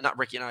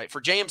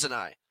for James and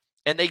I,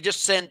 and they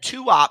just send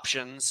two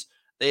options.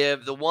 They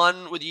have the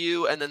one with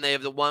you, and then they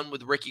have the one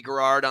with Ricky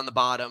Garrard on the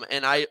bottom,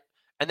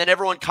 and then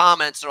everyone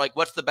comments. They're like,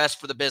 what's the best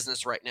for the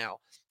business right now?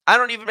 I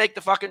don't even make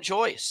the fucking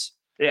choice.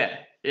 Yeah.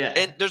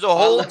 And there's a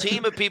whole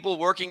team of people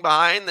working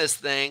behind this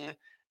thing.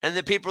 And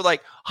then people are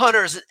like,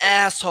 Hunter's an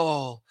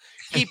asshole.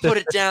 He put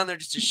it down there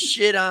just to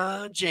shit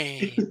on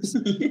James.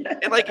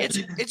 And like, it's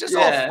just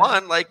all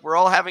fun. Like, we're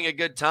all having a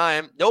good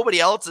time. Nobody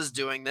else is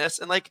doing this.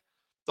 And like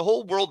the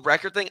whole world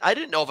record thing, I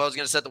didn't know if I was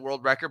going to set the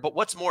world record, but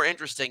what's more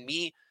interesting,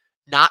 me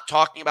not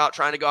talking about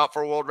trying to go out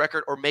for a world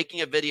record or making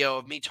a video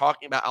of me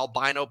talking about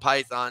albino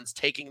pythons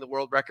taking the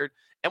world record,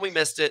 and we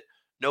missed it.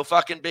 No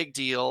fucking big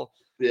deal.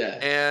 Yeah.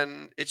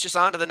 And it's just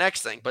on to the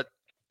next thing. But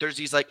there's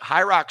these like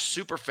Hyrox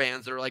super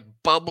fans that are like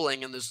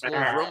bubbling in this little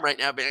room right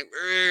now being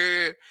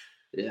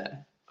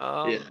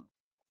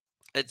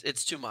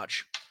It's too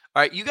much.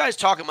 All right, you guys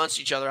talk amongst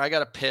each other. I got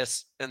to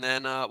piss, and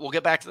then we'll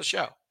get back to the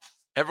show.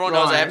 Everyone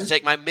knows I have to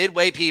take my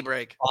midway pee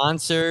break.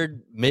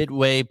 Sponsored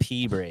midway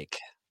pee break.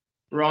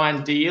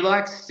 Ryan, do you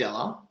like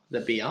Stella,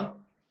 the beer?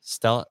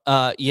 Stella,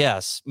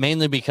 yes,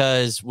 mainly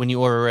because when you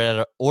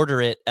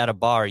order it at a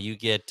bar, you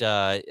get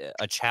a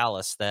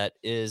chalice that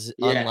is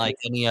unlike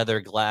any other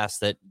glass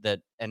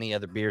that any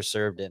other beer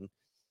served in.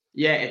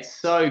 Yeah, it's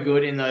so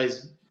good in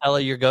those.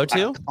 Stella, your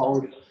go-to?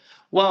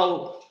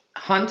 Well,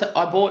 Hunter,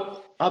 I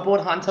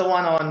bought Hunter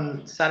one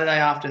on Saturday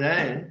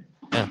afternoon,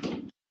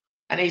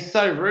 and he's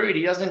so rude.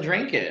 He doesn't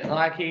drink it.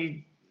 Like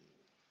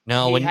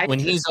when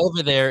he's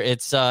over there,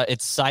 it's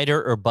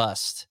cider or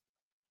bust.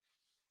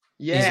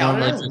 Yeah, I don't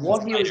know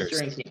what he was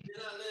drinking.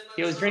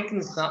 He was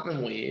drinking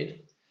something weird.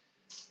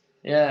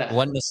 Yeah.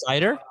 Wasn't it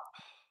cider?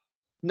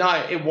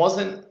 No, it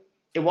wasn't.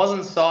 It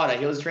wasn't cider.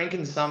 He was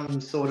drinking some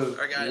sort of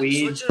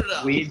weird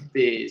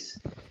beers.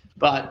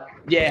 But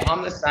yeah,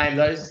 I'm the same.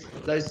 Those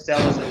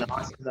Stellas are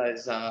nice.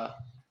 Those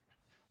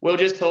we were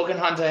just talking,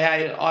 Hunter. How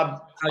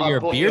your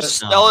beer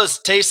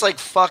Stellas taste like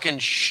fucking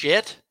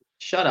shit.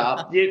 Shut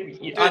up.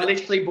 Dude, I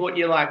literally bought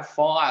you like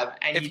 5.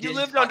 And if you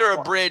lived under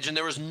a bridge and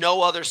there was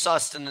no other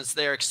sustenance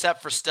there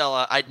except for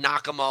Stella, I'd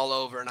knock them all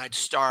over and I'd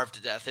starve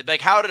to death. They'd be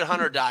like, how did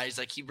Hunter die? He's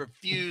like, he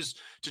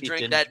refused to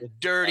drink that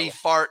dirty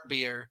fart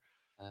beer.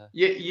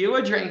 You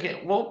were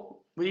drinking, were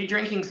you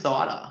drinking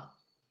cider?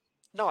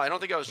 No, I don't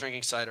think I was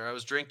drinking cider. I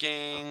was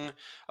drinking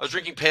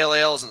pale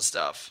ales and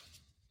stuff.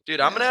 Dude,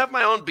 I'm going to have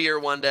my own beer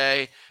one day,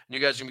 and you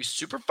guys are going to be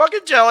super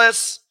fucking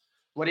jealous.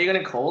 What are you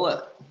going to call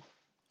it?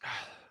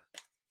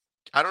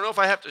 I don't know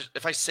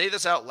if I say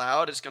this out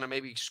loud, it's going to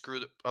maybe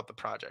screw up the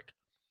project.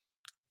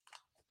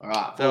 All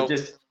right. So,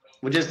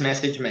 we'll just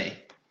message me.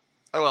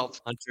 Oh, well.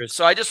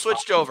 So I just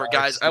switched over,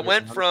 guys. I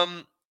went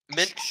from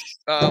mint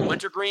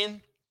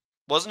wintergreen.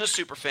 Wasn't a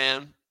super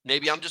fan.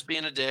 Maybe I'm just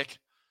being a dick.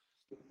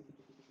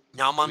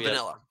 Now I'm on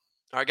vanilla.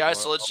 All right, guys.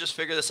 So let's just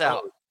figure this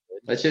out.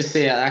 Let's just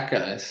see how that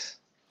goes.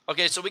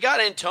 Okay, so we got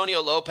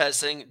Antonio Lopez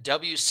saying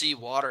WC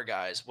water,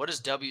 guys. What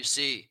is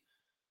WC?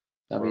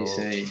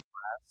 WC.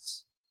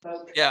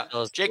 Yeah,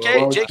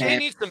 JK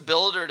needs some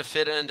builder to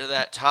fit into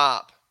that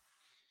top.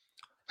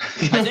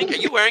 I think. Are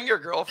you wearing your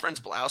girlfriend's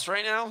blouse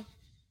right now?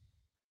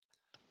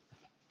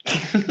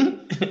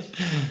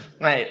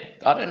 Mate,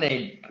 I don't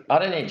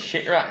need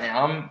shit right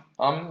now.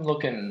 I'm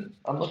looking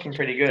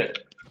pretty good.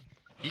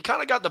 You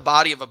kind of got the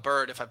body of a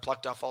bird if I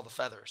plucked off all the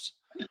feathers.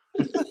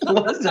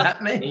 What does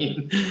that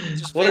mean?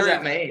 What does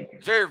that mean?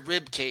 Very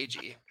rib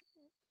cagey.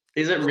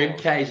 Is it rib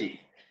cagey?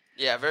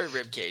 Yeah, very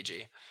rib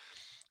cagey.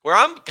 Where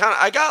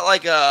I got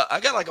like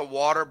a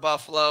water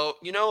buffalo.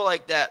 You know,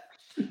 like that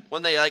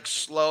when they like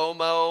slow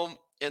mo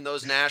in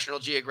those National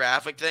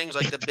Geographic things,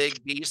 like the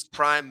big beast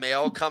prime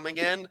male coming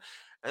in,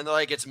 and they're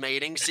like it's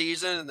mating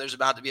season and there's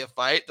about to be a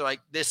fight. They're like,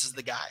 this is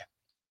the guy.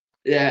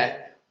 Yeah,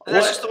 and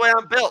that's just the way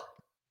I'm built.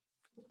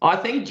 I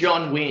think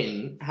John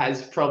Wynn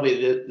has probably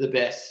the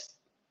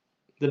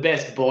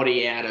best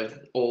body out of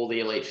all the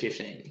Elite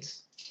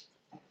 15s.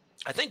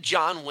 I think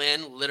John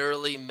Wynn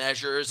literally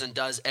measures and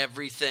does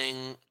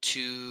everything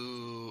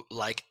to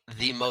like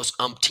the most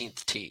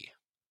umpteenth tee.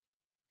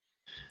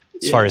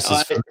 As far as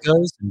his food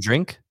goes and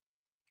drink,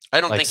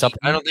 I don't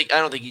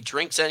think he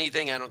drinks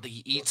anything. I don't think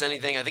he eats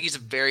anything. I think he's a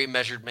very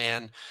measured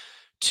man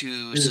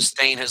to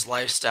sustain his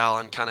lifestyle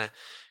and kind of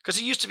because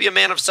he used to be a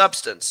man of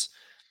substance.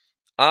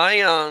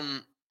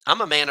 I'm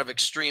a man of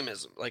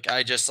extremism. Like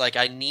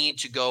I need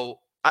to go.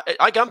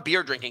 I got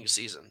beer drinking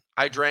season.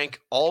 I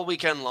drank all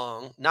weekend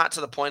long, not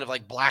to the point of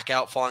like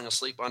blackout, falling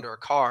asleep under a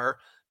car,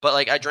 but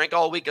like I drank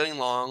all weekend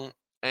long,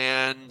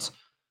 and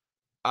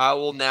I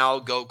will now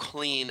go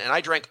clean. And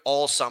I drank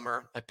all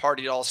summer. I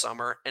partied all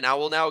summer, and I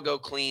will now go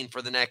clean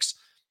for the next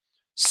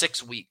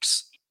 6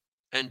 weeks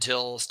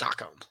until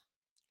Stockholm,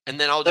 and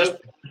then I'll just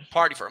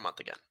party for a month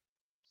again.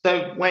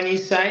 So when you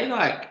say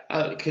like,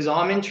 because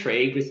I'm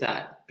intrigued with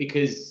that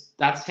because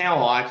that's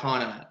how I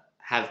kind of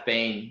have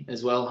been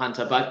as well,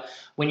 Hunter. But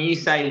when you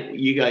say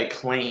you go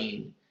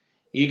clean,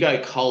 you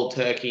go cold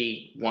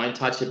turkey, won't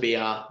touch a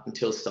beer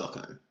until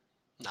Stockholm.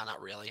 No,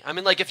 not really. I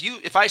mean, like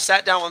if I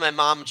sat down with my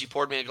mom and she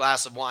poured me a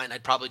glass of wine,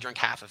 I'd probably drink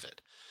half of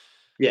it.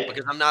 Yeah.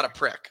 Because I'm not a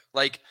prick.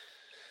 Like,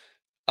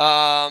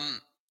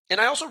 and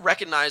I also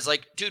recognize,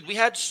 like, dude, we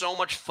had so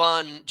much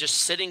fun just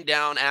sitting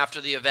down after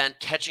the event,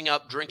 catching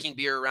up, drinking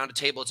beer around a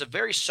table. It's a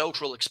very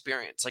social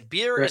experience. Like,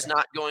 beer is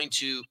not going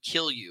to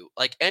kill you.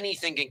 Like,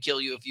 anything can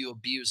kill you if you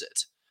abuse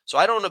it. So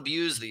I don't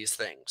abuse these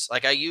things.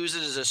 Like, I use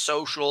it as a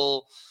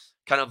social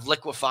kind of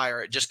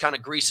liquefier. It just kind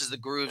of greases the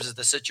grooves of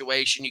the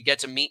situation. You get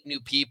to meet new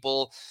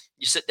people.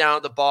 You sit down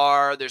at the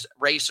bar. There's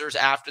racers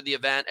after the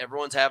event.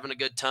 Everyone's having a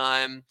good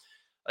time.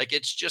 Like,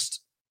 it's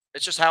just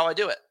how I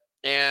do it.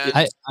 And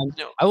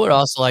I would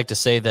also like to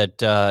say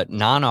that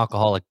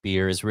non-alcoholic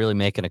beer is really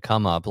making a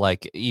come up.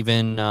 Like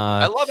even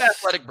I love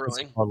Athletic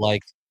Brewing.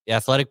 Like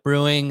Athletic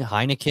Brewing,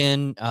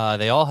 Heineken,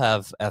 they all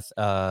have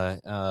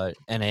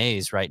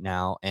NAs right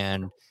now,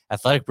 and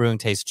Athletic Brewing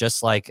tastes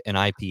just like an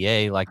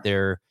IPA. Like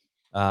they're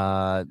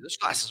those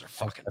glasses are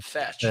fucking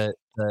fetch. The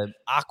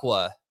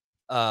aqua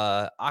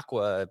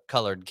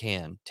colored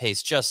can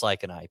tastes just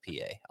like an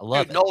IPA. I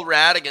love it. Noel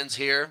Radigan's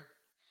here.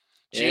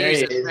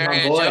 Jesus,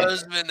 man,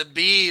 Joseph the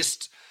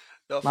Beast.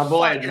 My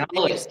boy,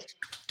 Beast.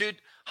 Dude,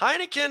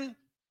 Heineken's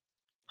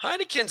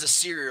a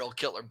serial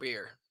killer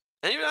beer.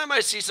 Anytime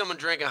I see someone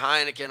drinking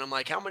Heineken, I'm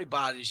like, how many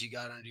bodies you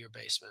got under your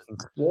basement?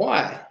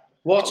 Why?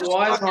 Why is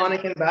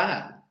Heineken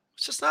bad?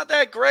 It's just not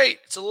that great.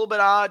 It's a little bit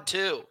odd,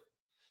 too.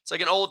 It's like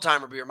an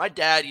old-timer beer. My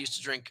dad used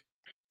to drink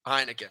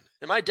Heineken,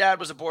 and my dad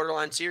was a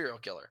borderline serial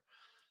killer.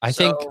 I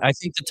think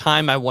the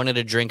time I wanted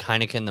to drink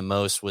Heineken the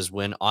most was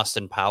when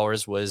Austin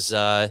Powers was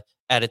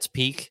at its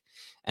peak,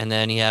 and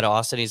then he had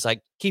Austin. He's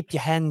like, "Keep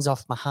your hands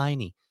off my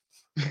Heine."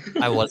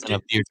 I wasn't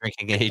of beer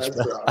drinking age,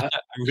 but I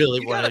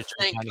really wanted to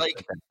drink Heineken like,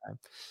 at that time.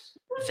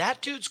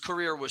 That dude's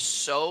career was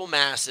so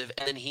massive,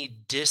 and then he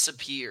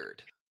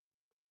disappeared.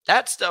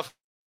 That stuff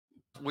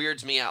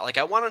weirds me out. Like,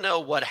 I want to know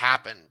what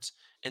happened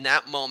in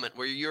that moment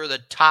where you're the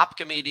top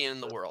comedian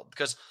in the world,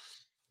 because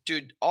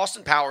dude,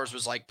 Austin Powers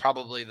was like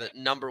probably the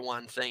number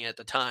one thing at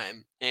the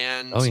time,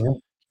 and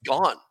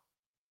gone.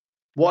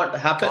 What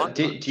happened?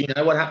 Do you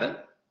know what happened?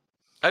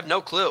 I have no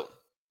clue.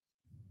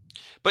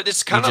 But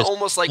it's kind of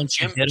almost like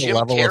Jim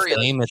level Carrey. Of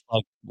fame, it's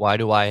like, why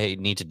do I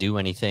need to do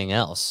anything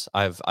else?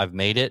 I've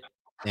made it,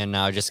 and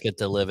now I just get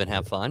to live and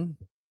have fun.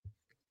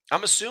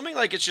 I'm assuming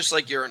like it's just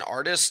like you're an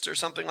artist or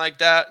something like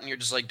that, and you're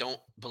just like don't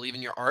believe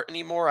in your art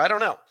anymore. I don't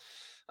know.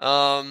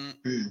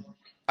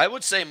 I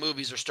would say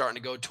movies are starting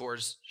to go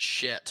towards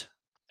shit,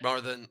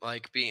 rather than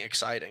like being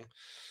exciting.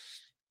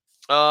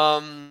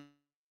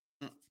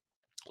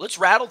 Let's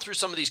rattle through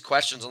some of these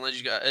questions and let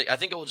you guys. I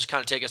think it will just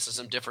kind of take us in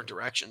some different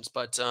directions.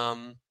 But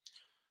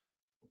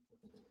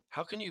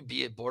how can you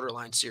be a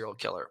borderline serial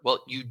killer? Well,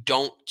 you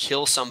don't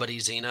kill somebody,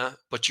 Xena,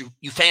 but you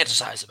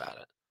fantasize about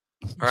it.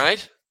 All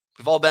right,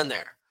 we've all been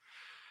there.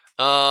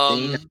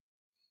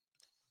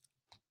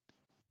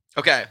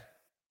 Okay.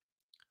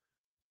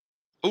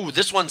 Ooh,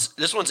 this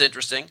one's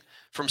interesting.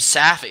 From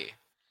Safi.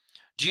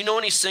 Do you know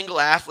any single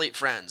athlete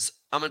friends?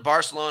 I'm in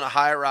Barcelona,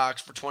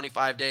 HYROX for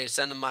 25 days.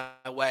 Send them my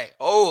way.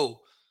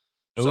 Oh,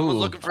 someone's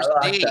looking for some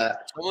D.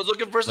 Someone's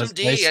looking for some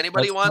D.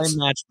 Anybody wants?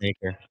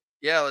 Matchmaker.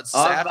 Yeah,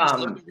 Safi's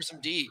looking for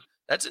some D.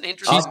 That's an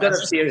interesting. I've got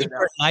a few.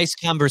 Nice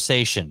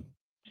conversation.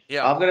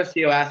 Yeah, I've got a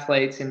few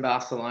athletes in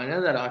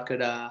Barcelona that I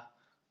could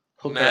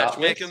hook it up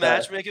with.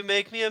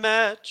 Make me a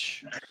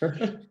match.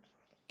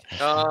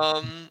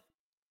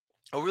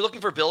 We're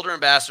looking for builder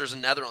ambassadors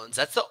in Netherlands.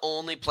 That's the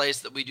only place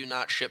that we do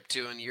not ship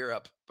to in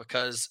Europe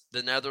because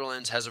the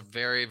Netherlands has a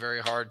very, very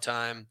hard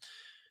time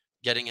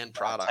getting in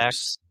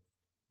products.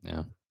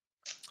 Yeah.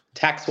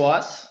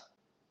 Tax-wise?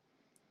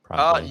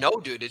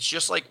 No, dude. It's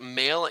just like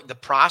mailing. The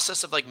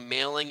process of like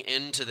mailing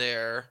into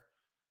there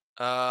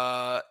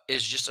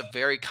is just a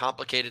very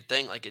complicated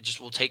thing. Like it just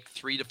will take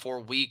 3 to 4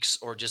 weeks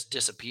or just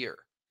disappear.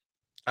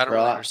 I don't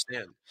really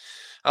understand.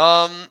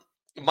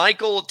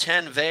 Michael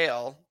 10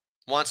 Vale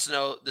wants to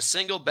know the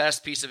single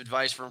best piece of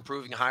advice for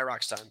improving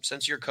HYROX time.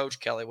 Since you're coach,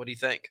 Kelly, what do you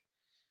think?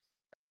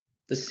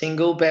 The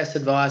single best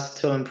advice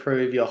to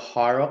improve your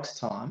HYROX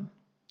time?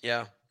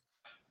 Yeah.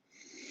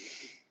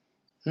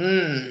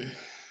 Get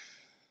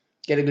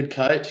a good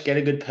coach. Get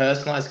a good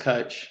personalized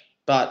coach.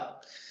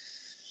 But,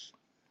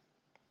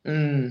 I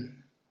mean,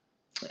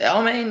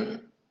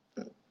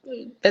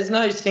 there's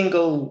no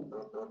single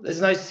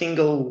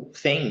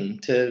thing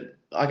to.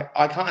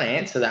 I can't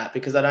answer that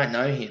because I don't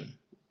know him.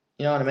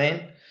 You know what I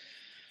mean?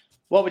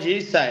 What would you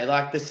say?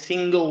 Like the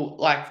single,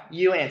 like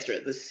you answer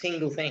it, the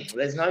single thing.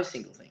 There's no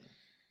single thing.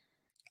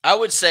 I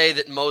would say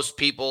that most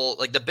people,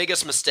 like the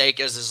biggest mistake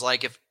is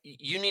like if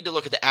you need to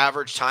look at the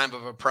average time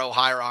of a pro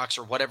HYROX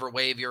or whatever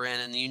wave you're in,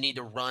 and you need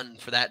to run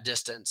for that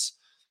distance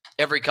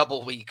every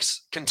couple of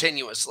weeks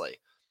continuously.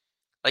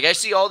 Like I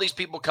see all these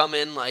people come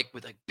in like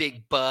with like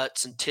big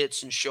butts and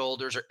tits and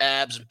shoulders or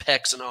abs and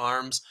pecs and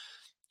arms.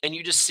 And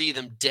you just see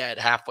them dead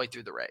halfway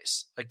through the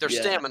race. Like their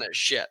stamina is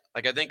shit.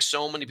 Like I think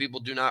so many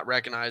people do not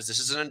recognize this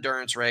is an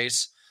endurance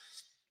race.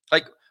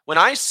 Like when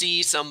I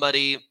see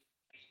somebody,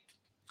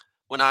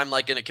 when I'm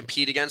like going to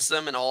compete against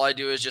them and all I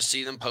do is just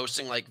see them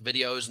posting like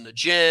videos in the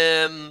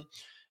gym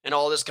and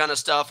all this kind of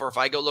stuff. Or if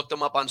I go look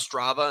them up on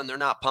Strava and they're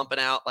not pumping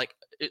out, like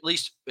at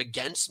least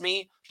against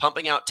me,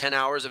 pumping out 10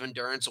 hours of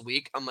endurance a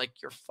week, I'm like,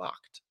 you're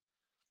fucked.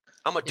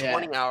 I'm a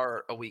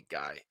 20-hour a week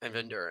guy of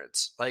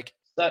endurance. Like,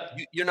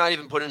 you're not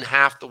even putting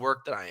half the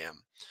work that I am.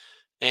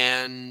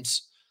 And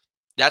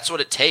that's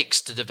what it takes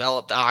to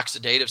develop the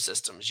oxidative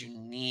systems. You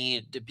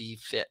need to be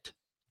fit.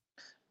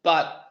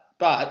 But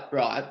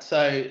right.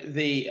 So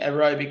the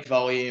aerobic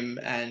volume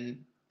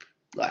and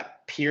like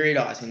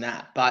periodizing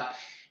that. But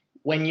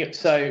when you're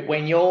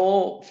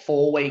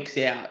 4 weeks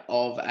out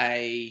of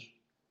a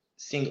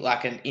single,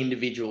 like an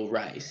individual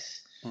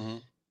race,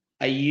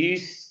 are you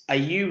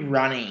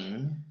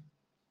running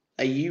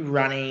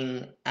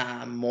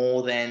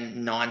more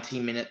than 90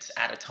 minutes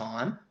at a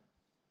time?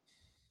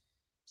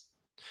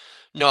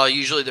 No,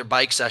 usually they're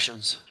bike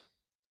sessions.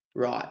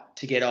 Right,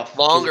 to get off.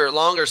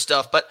 Longer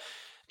stuff. But,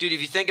 dude,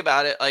 if you think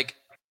about it, like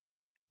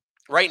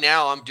right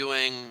now I'm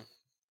doing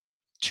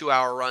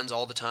 2-hour runs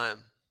all the time.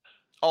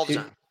 All the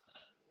time.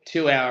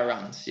 2-hour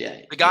runs, yeah.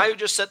 The guy who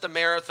just set the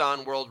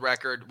marathon world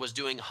record was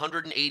doing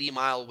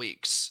 180-mile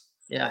weeks.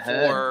 Yeah,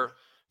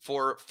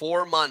 for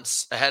 4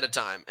 months ahead of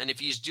time. And if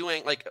he's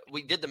doing, like,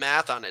 we did the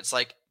math on it, it's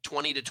like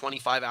 20 to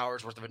 25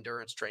 hours worth of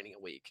endurance training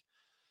a week.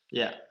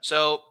 Yeah.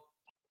 So,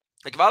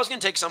 like, if I was going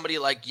to take somebody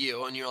like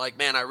you and you're like,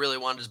 man, I really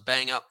want to just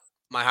bang up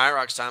my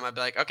HYROX time, I'd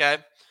be like, okay,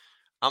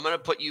 I'm going to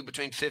put you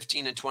between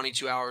 15 and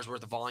 22 hours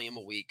worth of volume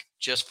a week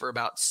just for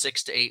about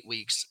 6 to 8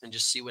 weeks and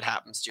just see what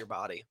happens to your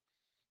body.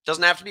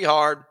 Doesn't have to be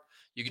hard.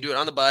 You can do it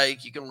on the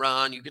bike. You can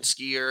run. You can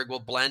ski erg. We'll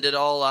blend it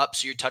all up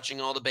so you're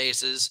touching all the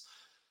bases.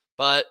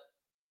 But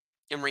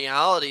in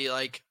reality,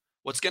 like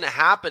what's going to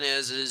happen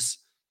is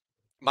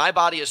my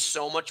body is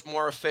so much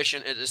more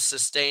efficient at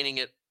sustaining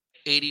at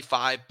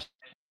 85+%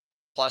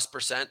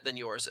 than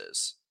yours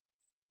is.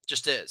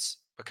 Just is,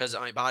 because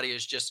my body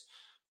is just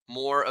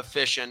more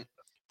efficient.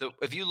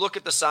 If you look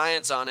at the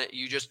science on it,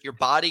 your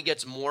body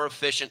gets more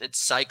efficient at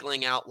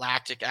cycling out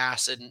lactic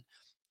acid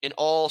in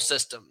all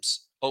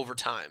systems over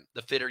time,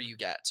 the fitter you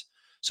get.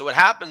 So what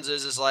happens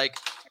is like,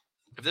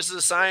 if this is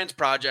a science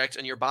project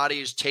and your body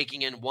is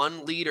taking in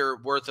 1 liter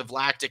worth of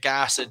lactic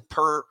acid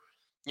per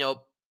 10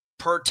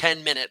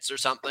 minutes or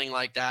something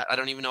like that, I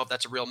don't even know if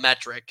that's a real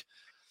metric.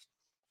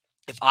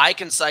 If I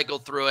can cycle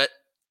through it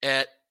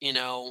at,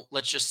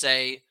 let's just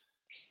say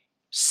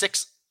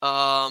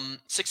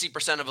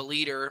 60% of a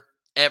liter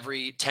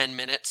every 10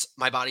 minutes,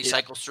 my body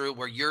cycles through,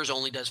 where yours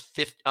only does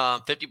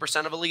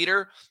 50% of a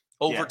liter.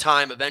 over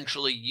time,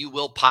 eventually you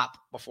will pop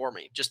before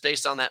me, just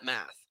based on that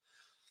math.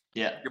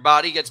 Yeah. Your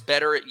body gets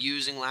better at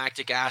using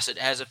lactic acid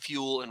as a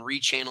fuel and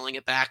rechanneling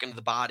it back into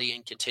the body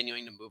and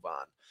continuing to move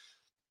on.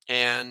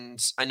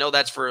 And I know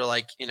that's for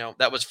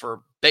that was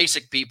for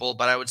basic people,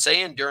 but I would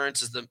say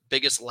endurance is the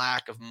biggest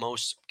lack of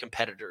most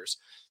competitors,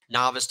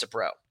 novice to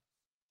pro.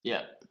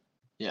 Yeah.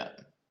 Yeah.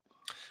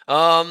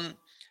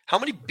 How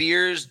many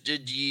beers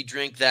did you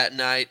drink that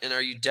night? And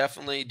are you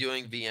definitely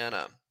doing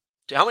Vienna?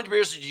 How many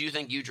beers did you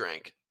think you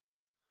drank?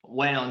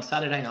 When on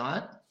Saturday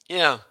night?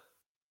 Yeah.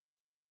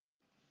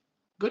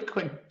 Good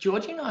question.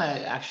 Georgie and I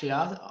actually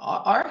are.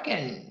 I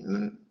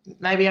reckon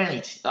maybe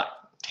only like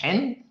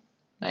 10,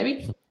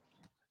 maybe.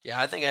 Yeah,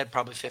 I think I had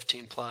probably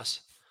 15 plus.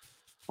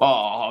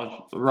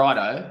 Oh,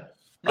 righto.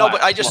 No,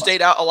 but I just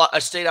stayed out a lot. I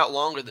stayed out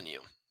longer than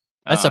you.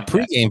 That's a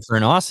pregame for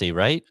an Aussie,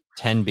 right?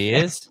 10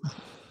 beers.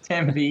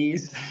 10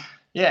 beers.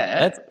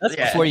 Yeah. That's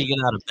before you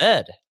get out of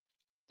bed.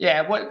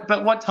 Yeah.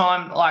 What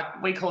time?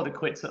 Like we called it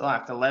quits at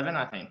like 11.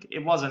 I think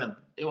it wasn't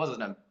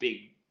a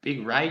big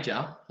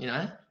rager.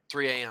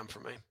 3 a.m. for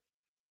me.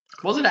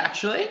 Was it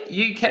actually?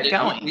 You kept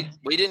going.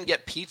 We didn't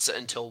get pizza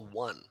until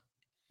 1.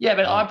 Yeah,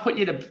 but I put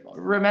you to.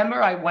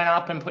 Remember, I went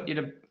up and put you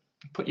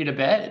to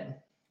bed.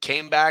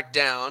 Came back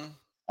down.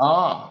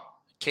 Oh.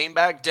 Came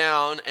back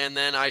down, and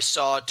then I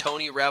saw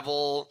Tony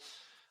Revel,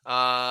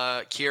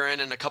 Kieran,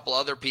 and a couple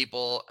other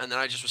people, and then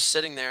I just was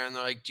sitting there, and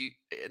they're like,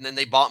 and then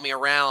they bought me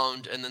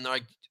around, and then they're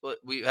like,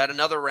 we had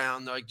another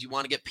round. They're like, do you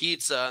want to get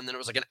pizza? And then it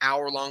was like an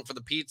hour long for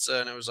the pizza,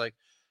 and it was like,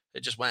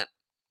 it just went.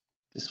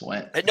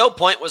 At no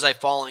point was I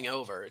falling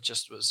over. It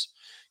just was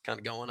kind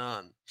of going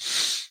on.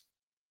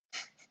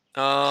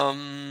 A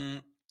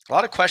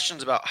lot of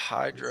questions about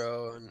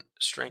Hydro and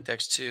Strength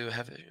X2.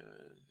 Have you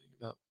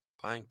about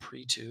buying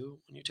pre-2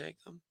 when you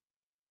take them?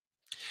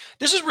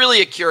 This is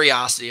really a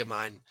curiosity of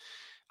mine.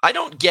 I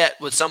don't get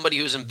with somebody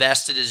who's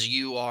invested as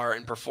you are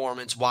in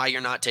performance why you're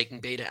not taking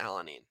beta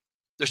alanine.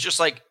 There's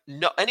just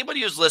no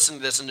anybody who's listening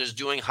to this and is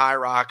doing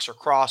HYROX or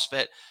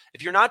CrossFit.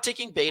 If you're not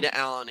taking beta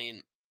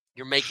alanine,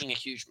 you're making a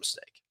huge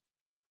mistake.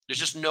 There's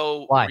just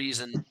no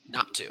reason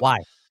not to. Why?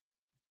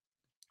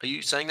 Are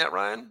you saying that,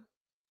 Ryan?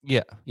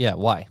 Yeah.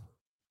 Why?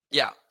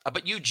 Yeah,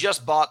 but you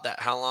just bought that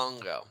how long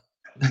ago?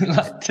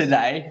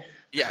 Today.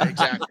 Yeah,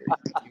 exactly.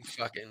 You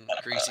fucking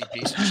greasy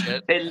piece of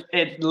shit.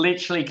 It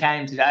literally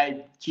came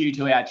today due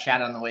to our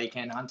chat on the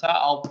weekend, Hunter.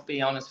 I'll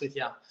be honest with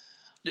you.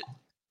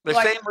 The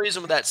same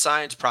reason with that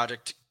science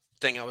project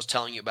thing I was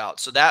telling you about.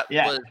 So that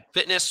was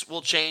fitness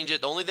will change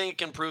it. The only thing that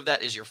can prove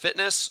that is your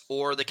fitness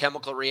or the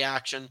chemical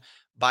reaction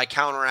by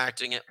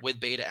counteracting it with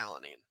beta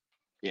alanine.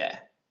 Yeah.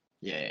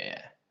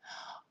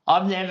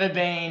 I've never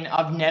been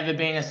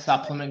a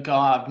supplement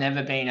guy. I've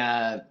never been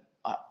I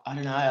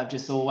don't know. I've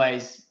just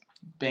always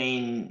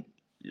been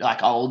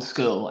like old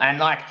school.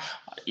 And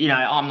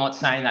I'm not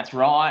saying that's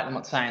right. I'm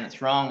not saying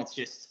that's wrong. It's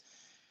just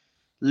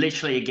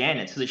literally, again,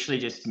 it's literally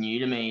just new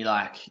to me,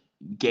 like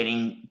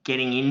getting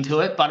into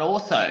it. But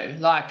also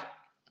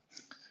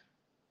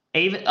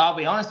even I'll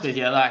be honest with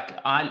you,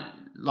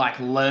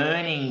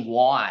 learning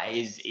why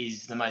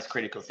is the most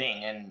critical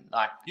thing. And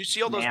you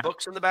see all those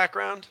books in the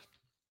background?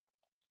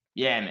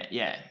 Yeah,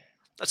 yeah.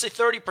 Let's say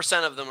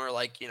 30% of them are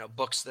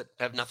books that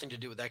have nothing to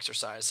do with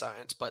exercise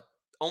science, but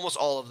almost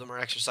all of them are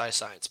exercise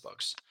science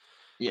books.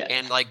 Yeah.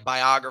 And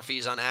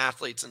biographies on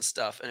athletes and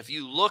stuff. And if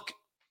you look,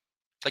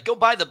 go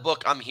buy the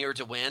book I'm Here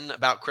to Win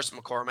about Chris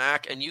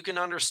McCormack, and you can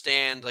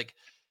understand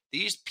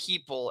these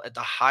people at the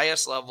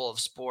highest level of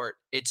sport,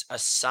 it's a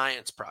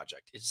science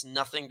project. It's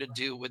nothing to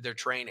do with their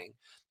training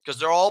because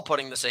they're all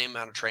putting the same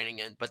amount of training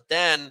in, but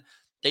then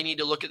they need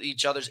to look at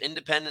each other's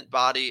independent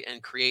body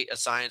and create a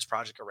science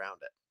project around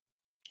it.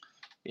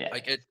 Yeah.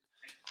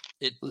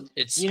 It's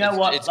it's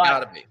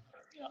gotta be.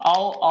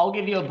 I'll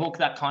give you a book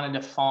that kind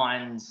of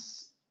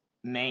defines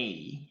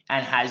me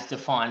and has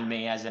defined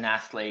me as an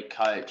athlete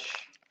coach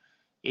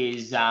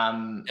is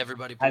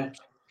Everybody poops.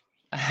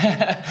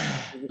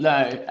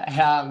 No.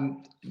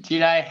 Do you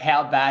know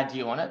How Bad Do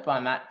You Want It by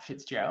Matt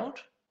Fitzgerald?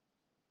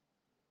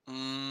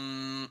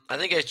 I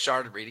think I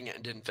started reading it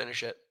and didn't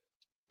finish it.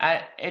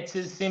 It's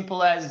as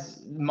simple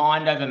as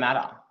mind over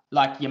matter,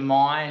 like your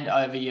mind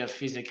over your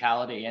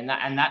physicality, and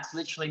that's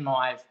literally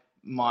my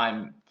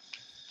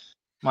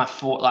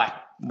thought,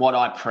 what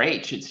I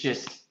preach. It's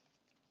just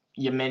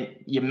your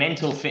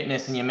mental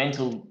fitness and your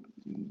mental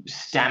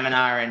stamina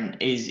and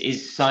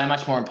is so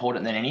much more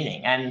important than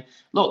anything. And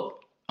look,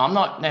 I'm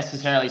not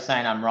necessarily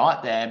saying I'm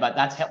right there, but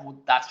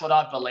that's what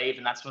I believe,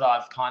 and that's what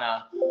I've kind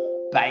of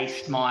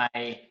based my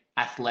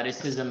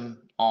athleticism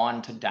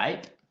on to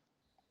date.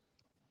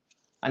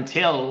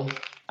 Until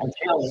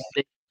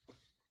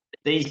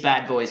these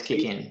bad boys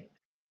kick in.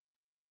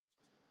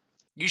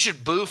 You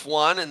should boof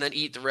one and then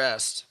eat the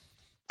rest.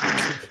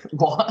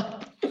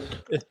 What?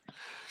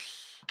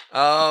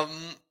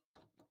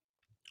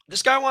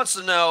 This guy wants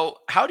to know,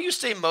 how do you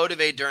stay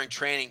motivated during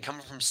training?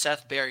 Coming from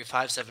Seth Berry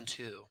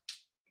 572.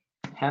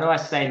 How do I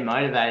stay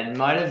motivated?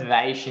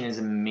 Motivation is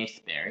a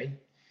myth, Barry.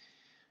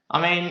 I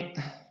mean,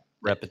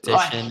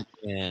 repetition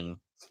and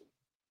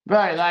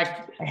bro,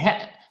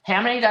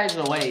 How many days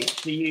a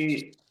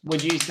week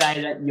would you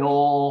say that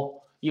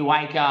you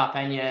wake up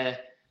and you're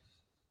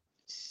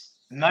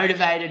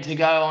motivated to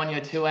go on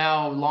your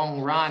 2-hour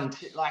long run?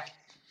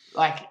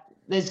 Like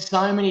there's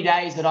so many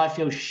days that I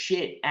feel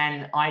shit,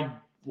 and I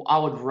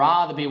would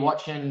rather be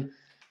watching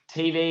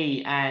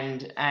TV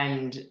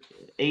and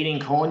eating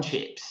corn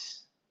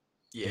chips.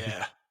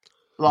 Yeah.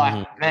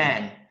 Like,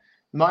 man,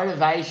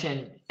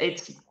 motivation.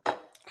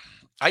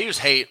 I use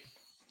hate.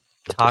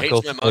 Taco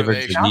Hate's my flavored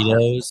motivation.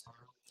 Doritos.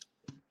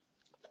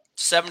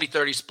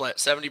 70-30 split.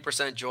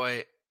 70%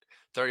 joy,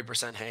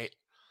 30% hate.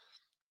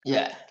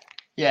 Yeah.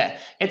 Yeah.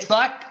 It's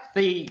like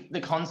the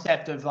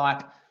concept of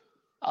like,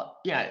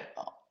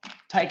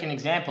 take an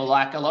example.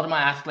 Like a lot of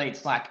my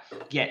athletes like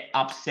get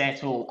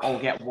upset or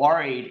get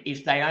worried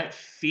if they don't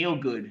feel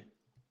good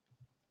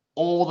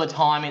all the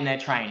time in their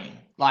training.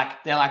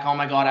 Like they're like, oh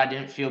my God, I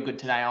didn't feel good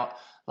today.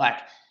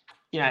 My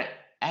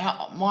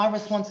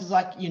response is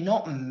like, you're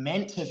not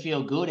meant to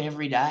feel good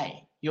every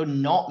day. You're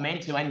not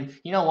meant to. And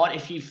you know what?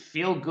 If you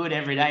feel good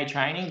every day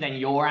training, then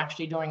you're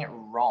actually doing it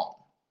wrong.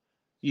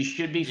 You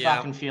should be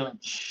fucking feeling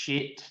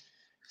shit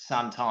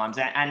sometimes.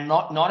 And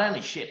not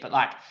only shit, but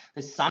like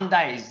there's some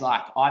days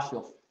like I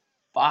feel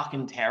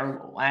fucking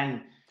terrible,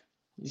 and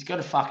you just got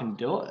to fucking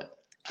do it.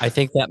 I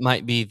think that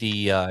might be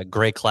the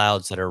gray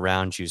clouds that are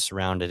around you,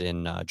 surrounded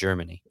in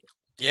Germany.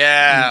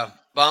 Yeah.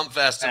 Bum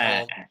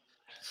festival.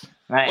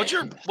 Right.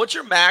 What's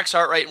your max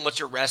heart rate and what's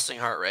your resting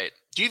heart rate?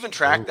 Do you even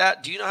track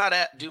that? Do you know how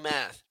to do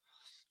math?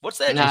 What's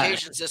the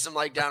education system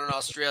like down in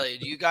Australia?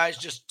 Do you guys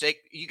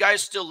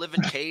still live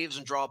in caves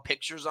and draw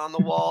pictures on the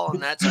wall,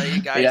 and that's how you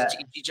guys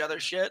teach each other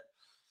shit?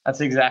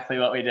 That's exactly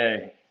what we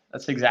do.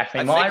 That's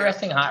exactly. My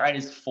resting heart rate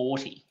is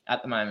 40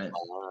 at the moment.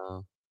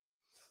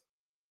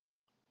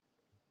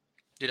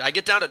 Dude, I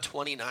get down to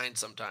 29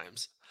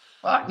 sometimes.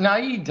 Fuck, no,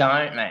 you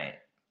don't, mate.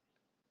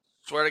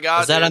 Swear to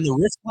God. Is that on the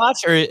wristwatch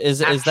or is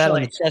that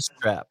on the chest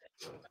strap?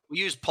 We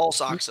use pulse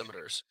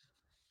oximeters.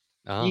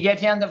 Oh. You get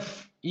down to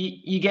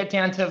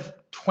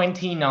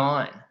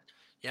 29.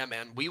 Yeah,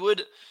 man.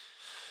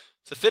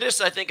 The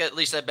fittest I think at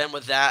least I've been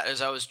with that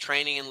is I was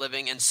training and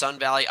living in Sun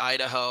Valley,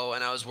 Idaho,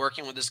 and I was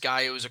working with this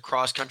guy who was a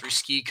cross-country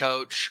ski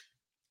coach,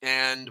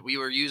 and we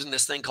were using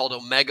this thing called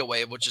Omega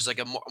Wave, which is like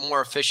a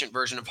more efficient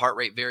version of heart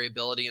rate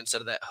variability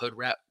instead of that hood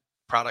wrap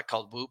product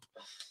called Whoop.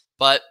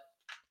 But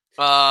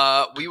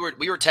we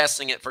were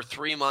testing it for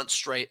 3 months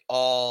straight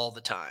all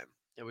the time.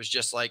 It was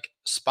just like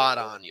spot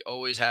on. You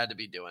always had to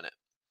be doing it.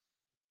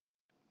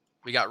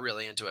 We got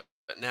really into it,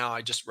 but now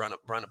I just run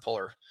a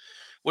puller.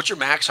 What's your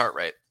max heart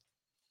rate?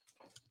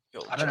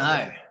 I don't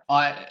know.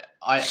 I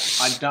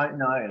don't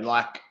know.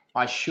 Like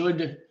I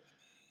should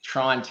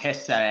try and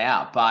test that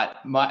out, but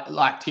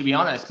to be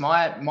honest,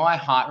 my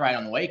heart rate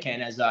on the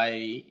weekend as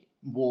I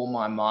wore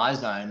my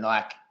MyZone,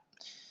 like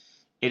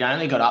it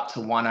only got up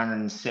to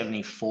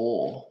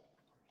 174.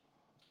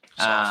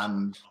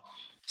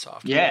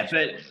 Soft. Yeah,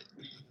 but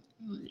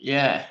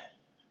yeah.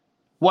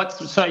 You're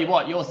 30,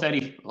 what's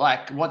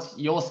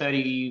your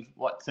 30,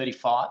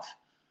 35?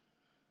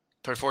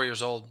 34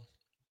 years old.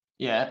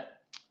 Yeah.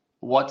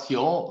 What's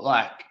your,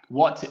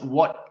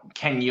 what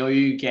can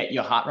you get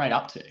your heart rate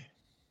up to?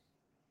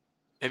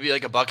 Maybe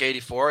like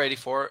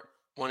 $184,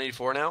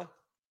 184 now?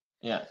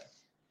 Yeah.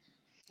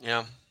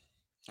 Yeah.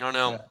 I don't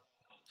know.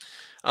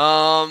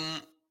 Yeah.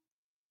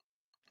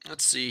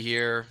 Let's see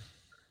here.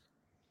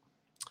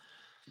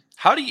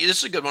 This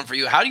is a good one for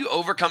you. How do you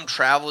overcome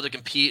travel to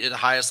compete at the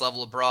highest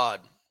level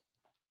abroad?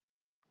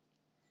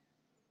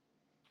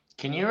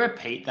 Can you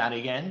repeat that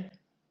again?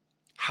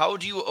 How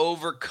do you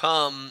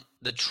overcome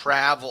the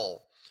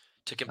travel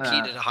to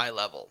compete at a high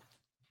level?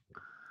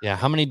 Yeah.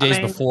 How many days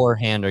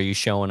beforehand are you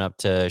showing up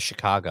to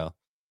Chicago?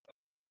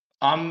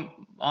 I'm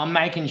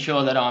making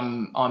sure that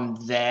I'm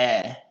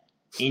there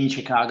in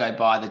Chicago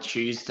by the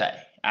Tuesday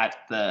at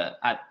the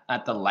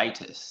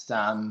latest.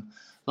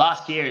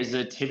 Last year is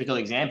a typical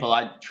example.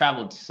 I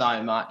traveled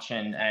so much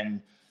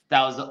and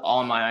that was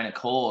on my own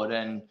accord.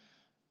 And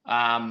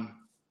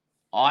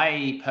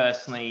I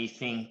personally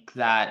think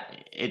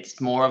that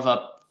it's more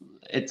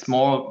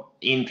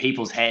in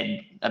people's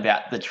head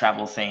about the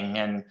travel thing.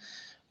 And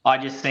I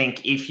just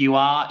think if you're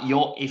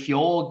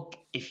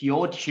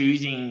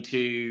choosing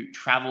to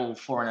travel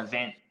for an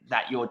event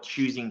that you're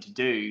choosing to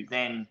do,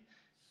 then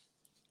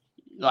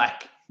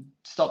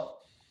stop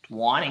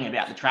whining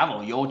about the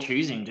travel. You're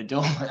choosing to do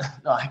it.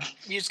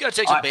 You just gotta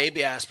take some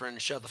baby aspirin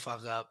and shut the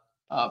fuck up.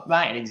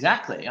 Mate,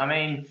 exactly. I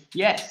mean,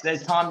 yes,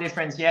 there's time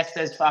difference. Yes,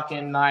 there's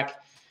fucking not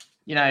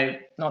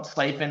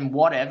sleeping,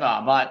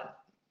 whatever. But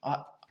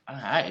I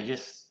don't know. You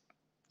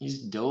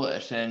just do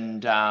it,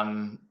 and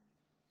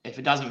if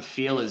it doesn't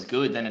feel as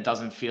good, then it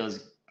doesn't feel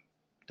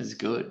as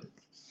good.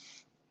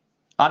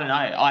 I don't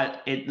know.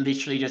 It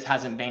literally just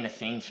hasn't been a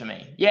thing for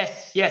me.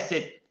 Yes,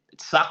 it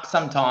sucks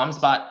sometimes,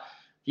 but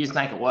you just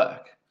make it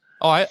work.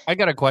 Oh, I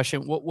got a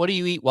question. What do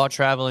you eat while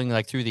traveling,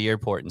 like through the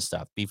airport and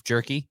stuff? Beef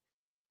jerky?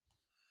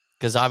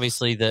 Because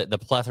obviously the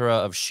plethora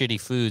of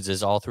shitty foods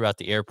is all throughout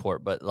the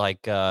airport, but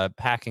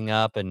packing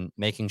up and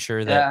making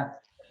sure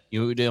that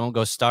you don't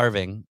go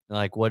starving.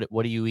 Like what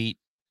do you eat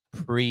I'm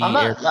not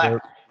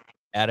pre-airport,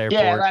 at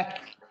airport? Yeah, like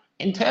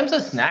in terms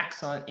of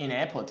snacks in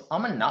airports,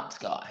 I'm a nuts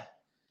guy.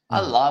 I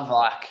Mm.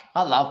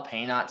 love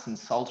peanuts and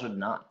salted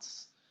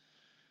nuts.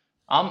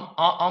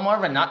 I'm more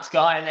of a nuts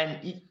guy, and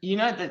then you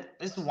know that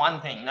this is one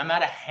thing. No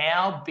matter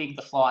how big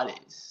the flight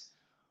is,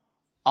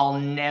 I'll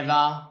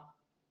never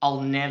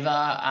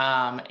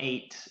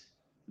eat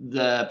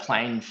the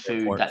plain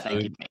food Airport that they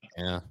food. give me.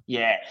 Yeah.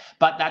 Yeah,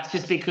 but that's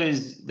just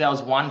because there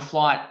was one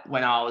flight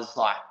when I was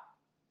like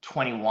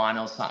 21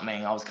 or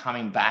something. I was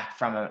coming back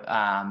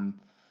from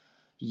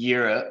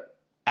Europe,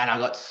 and I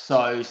got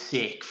so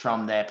sick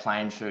from their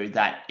plain food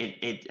that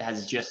it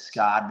has just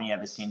scarred me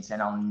ever since,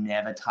 and I'll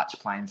never touch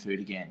plain food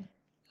again.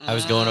 I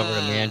was going over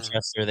to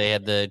Manchester. They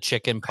had the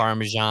chicken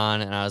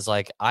parmesan, and I was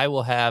like, I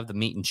will have the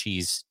meat and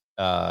cheese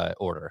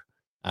order.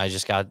 I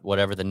just got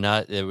whatever the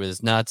nut. It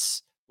was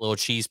nuts, little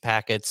cheese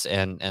packets,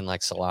 and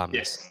like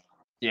salamis.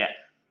 Yes.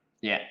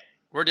 Yeah.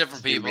 We're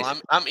different people.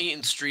 I'm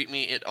eating street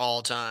meat at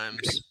all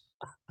times.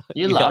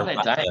 You love it,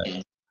 don't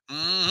you?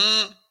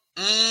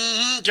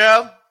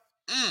 Joe.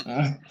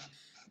 Trying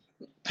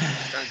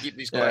to keep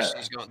these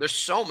questions going. There's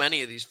so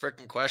many of these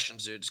freaking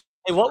questions, dude.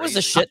 Hey, what was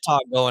the shit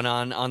talk going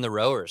on the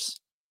rowers?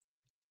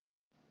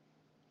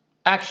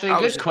 Actually,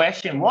 good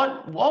question.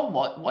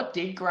 What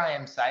did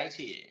Graham say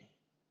to you?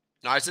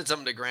 No, I said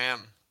something to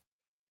Graham.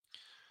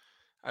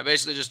 I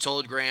basically just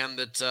told Graham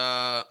that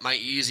my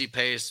easy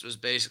pace was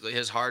basically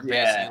his hard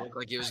pace, and he looked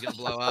like he was going to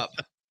blow up.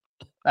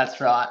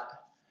 That's right.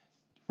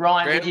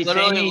 Ryan, Graham did you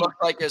literally see me?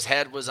 Looked like his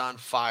head was on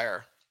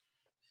fire.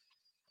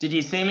 Did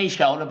you see me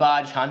shoulder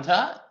barge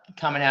Hunter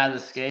coming out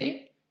of the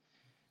ski?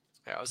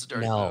 Yeah, it was a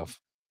dirty move.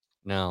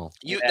 No.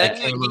 He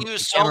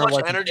used so much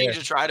energy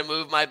to try to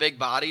move my big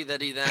body that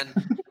he then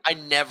I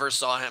never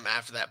saw him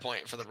after that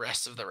point for the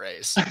rest of the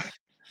race.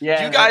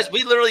 Yeah, you guys,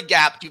 we literally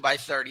gapped you by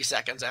 30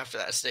 seconds after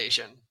that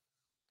station.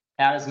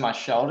 How does my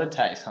shoulder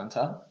taste,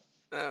 Hunter?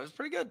 It was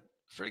pretty good.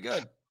 Pretty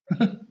good.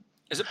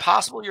 Is it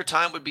possible your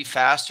time would be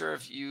faster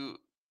if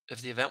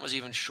the event was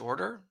even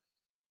shorter?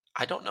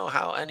 I don't know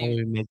how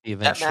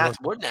that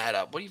math wouldn't add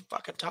up. What are you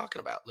fucking talking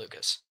about,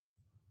 Lucas?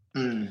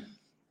 We've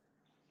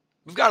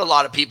got a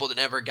lot of people that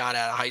never got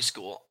out of high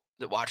school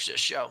that watch this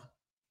show.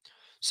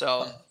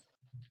 So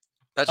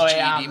that's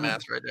GED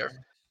math right there.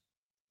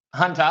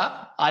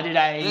 Hunter, I did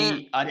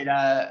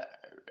a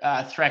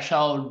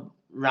threshold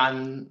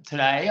run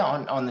today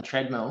on the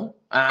treadmill.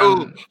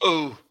 Right.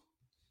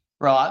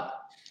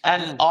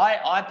 And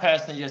I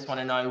personally just want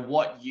to know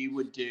what you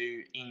would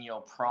do in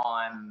your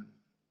prime,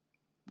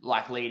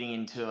 like leading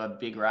into a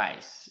big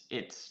race.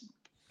 It's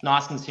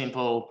nice and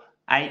simple,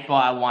 8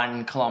 by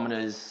 1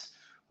 kilometers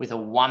with a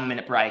 1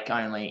 minute break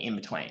only in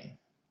between.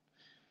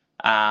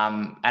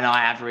 And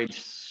I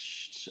averaged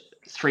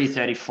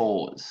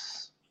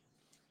 3:34s.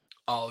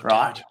 Oh,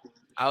 right. Dude.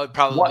 I would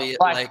probably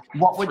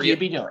what would you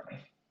be doing?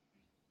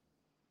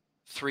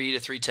 3 to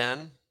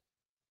 3:10.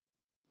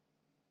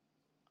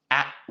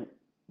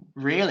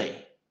 Really?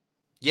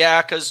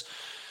 Yeah, because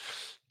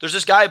there's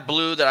this guy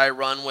Blue that I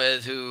run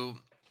with who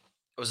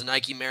was a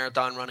Nike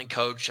marathon running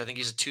coach. I think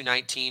he's a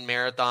 2:19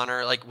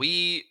 marathoner. Like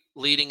we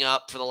leading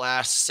up for the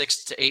last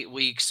 6 to 8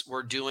 weeks,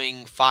 we're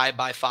doing 5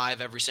 by 5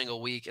 every single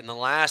week. In the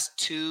last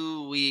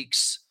 2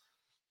 weeks,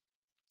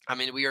 I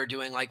mean, we are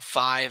doing like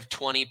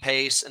 5:20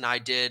 pace, and I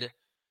did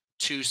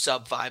 2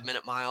 sub 5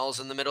 minute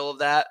miles in the middle of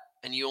that.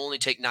 And you only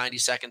take 90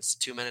 seconds to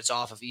 2 minutes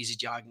off of easy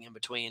jogging in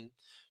between.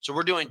 So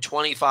we're doing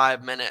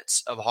 25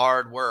 minutes of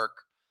hard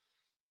work.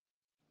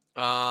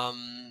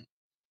 And,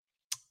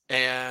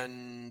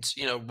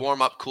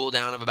 warm up, cool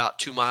down of about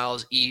 2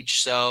 miles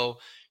each. So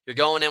you're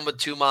going in with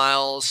 2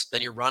 miles,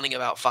 then you're running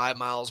about 5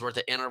 miles worth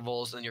of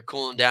intervals, then you're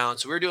cooling down.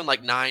 So we were doing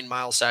like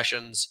 9-mile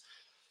sessions.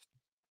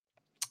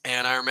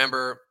 And I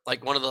remember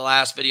like one of the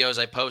last videos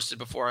I posted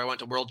before I went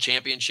to World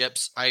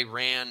Championships, I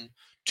ran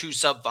 2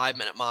 sub 5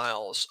 minute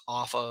miles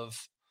off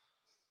of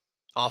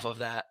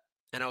that.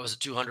 And I was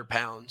at 200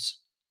 pounds.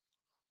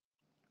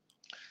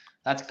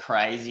 That's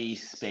crazy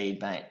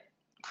speed, mate.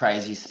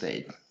 Crazy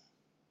speed.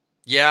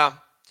 Yeah.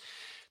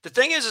 The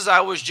thing is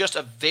I was just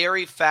a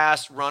very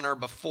fast runner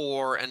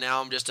before, and now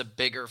I'm just a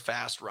bigger,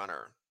 fast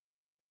runner.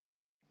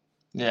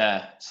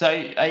 Yeah. So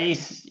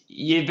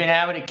you've been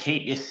able to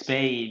keep your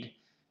speed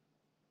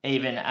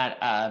even at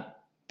a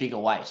bigger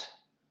weight?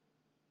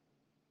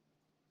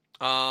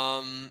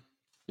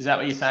 Is that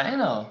what you're saying,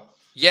 or?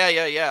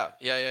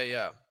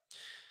 Yeah.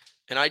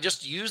 And I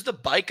just use the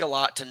bike a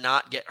lot to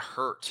not get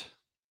hurt.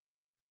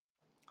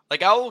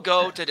 Like I will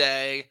go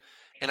today,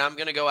 and I'm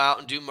gonna go out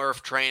and do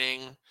Murph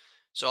training.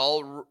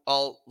 So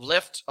I'll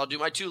lift. I'll do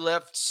my 2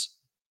 lifts,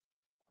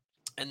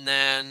 and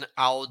then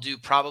I'll do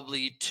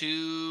probably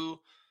 2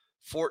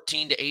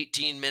 14 to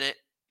 18 minute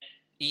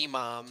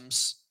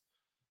EMOMs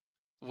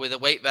with a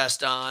weight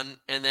vest on.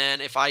 And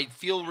then if I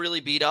feel really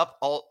beat up,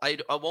 I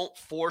won't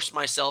force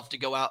myself to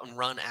go out and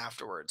run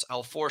afterwards.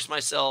 I'll force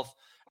myself.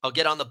 I'll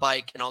get on the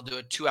bike and I'll do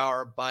a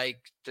 2-hour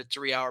bike to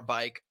 3-hour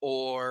bike,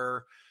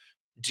 or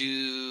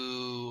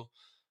do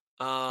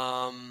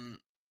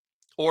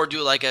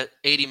like a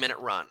 80-minute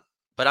run.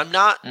 But I'm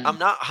not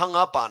hung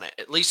up on it,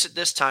 at least at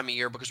this time of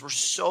year, because we're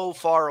so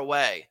far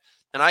away.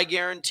 And I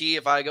guarantee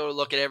if I go to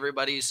look at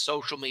everybody's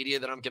social media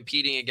that I'm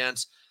competing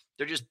against,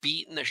 they're just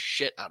beating the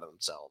shit out of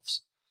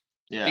themselves.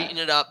 Yeah. Beating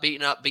it up,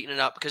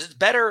 because it's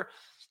better.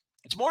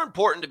 It's more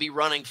important to be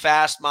running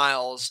fast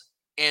miles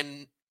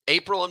in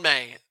April and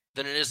May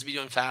than it is to be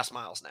doing fast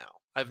miles now.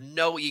 I have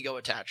no ego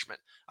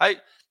attachment. I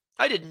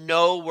did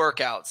no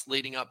workouts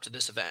leading up to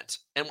this event,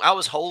 and I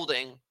was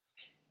holding,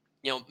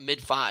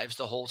 mid fives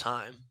the whole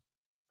time.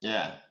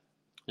 Yeah.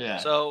 Yeah.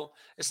 So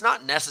it's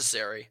not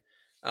necessary.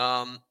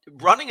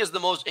 Running is the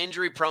most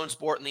injury-prone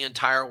sport in the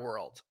entire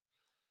world.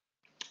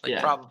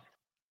 Probably.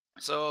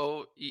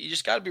 So you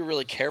just got to be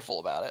really careful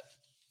about it.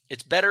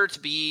 It's better to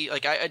be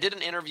like, I did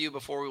an interview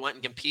before we went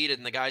and competed,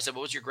 and the guy said,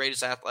 "What was your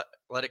greatest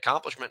athletic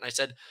accomplishment?" And I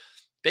said,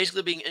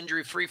 basically being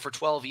injury-free for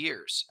 12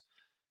 years,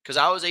 because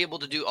I was able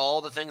to do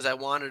all the things I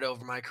wanted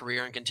over my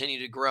career and continue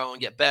to grow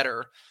and get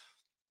better.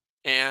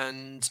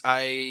 And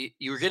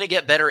you were going to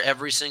get better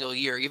every single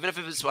year. Even if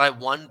it was by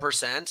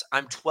 1%,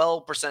 I'm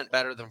 12%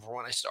 better than for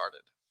when I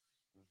started.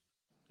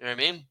 You know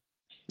what I mean?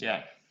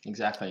 Yeah,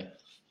 exactly.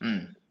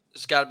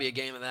 There's got to be a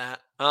game of that.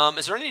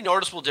 Is there any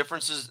noticeable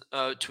differences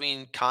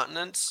between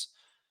continents?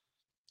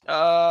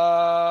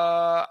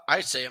 I'd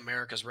say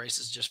America's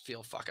races just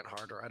feel fucking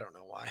harder. I don't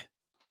know why.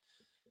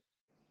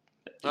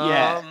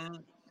 Yeah.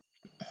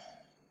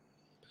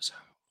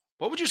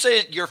 What would you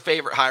say your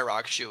favorite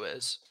HYROX shoe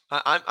is?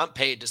 I'm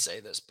paid to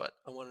say this, but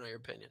I want to know your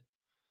opinion.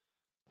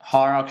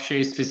 HYROX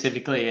shoes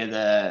specifically are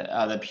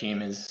the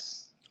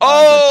Pumas.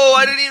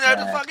 I didn't even have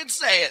to fucking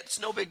say it.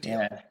 It's no big deal.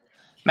 Yeah.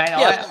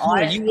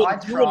 Mate, you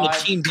wouldn't have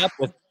teamed up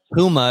with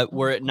Puma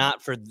were it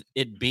not for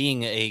it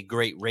being a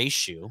great race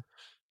shoe.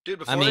 Dude,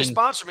 before they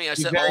sponsored me, I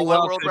set all my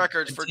world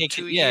records for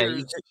 2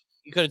 years.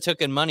 You could have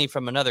taken money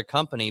from another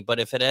company, but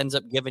if it ends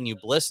up giving you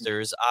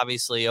blisters,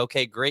 obviously,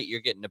 okay, great, you're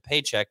getting a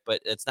paycheck, but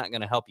it's not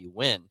going to help you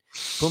win.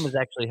 Pumas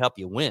actually help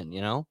you win,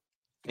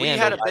 We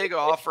had a big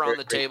offer on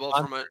the table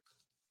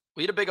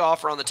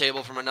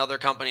from another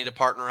company to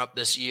partner up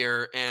this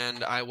year,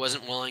 and I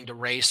wasn't willing to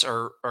race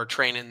or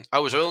train in. I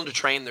was willing to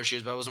train their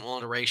shoes, but I wasn't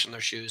willing to race in their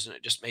shoes, and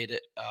it just made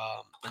it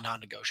a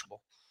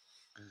non-negotiable.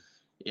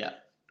 Yeah.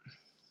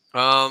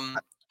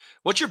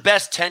 What's your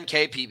best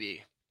 10K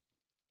PB?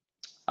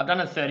 I've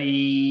done a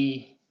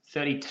 32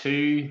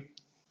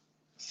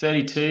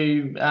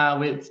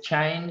 with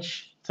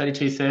change,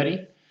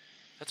 32:30.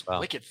 That's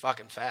wicked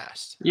fucking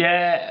fast.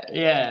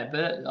 Yeah,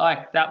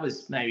 but that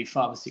was maybe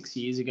 5 or 6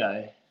 years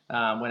ago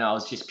when I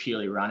was just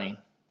purely running.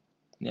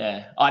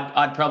 Yeah,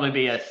 I'd probably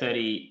be a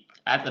 30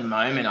 at the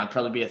moment. I'd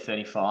probably be a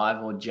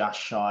 35 or just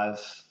shy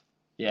of,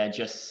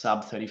 just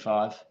sub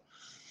 35.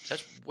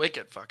 That's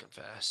wicked fucking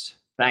fast.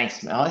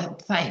 Thanks,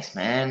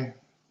 man.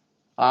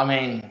 I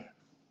mean,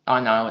 I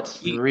know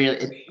it's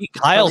really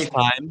Kyle's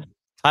time.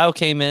 Kyle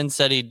came in,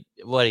 said he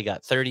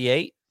got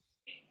 38.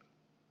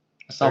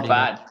 It's not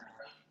bad.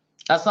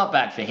 That's not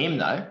bad for him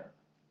though.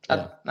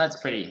 That's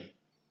pretty.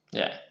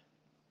 Yeah,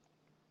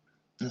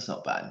 that's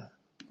not bad.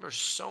 There's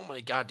so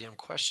many goddamn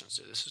questions,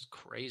 dude. This is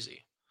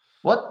crazy.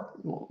 What's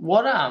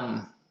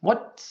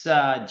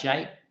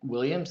Jake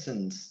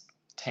Williamson's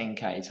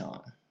 10K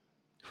time?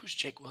 Who's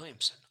Jake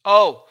Williamson?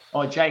 Oh,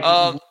 Jake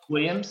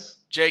Williams.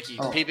 Jakey,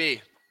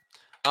 PB.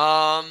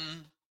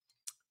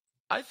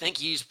 I think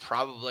he's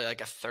probably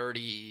like a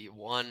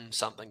 31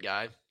 something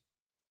guy.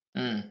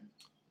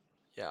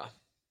 Yeah.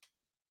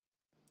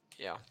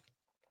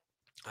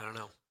 I don't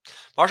know.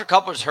 Marshall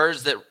Coupler's heard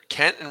that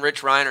Kent and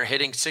Rich Ryan are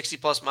hitting 60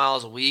 plus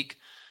miles a week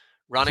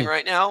running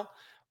right now.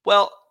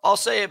 Well, I'll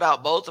say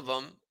about both of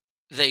them,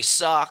 they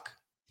suck.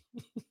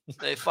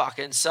 They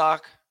fucking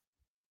suck.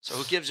 So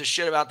who gives a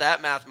shit about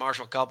that math,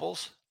 Marshall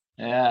Couples?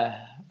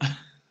 Yeah.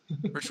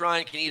 Rich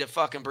Ryan can eat a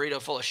fucking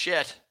burrito full of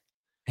shit.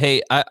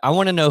 Hey, I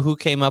want to know who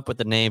came up with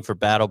the name for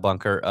Battle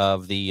Bunker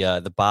of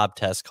the Bob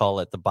test.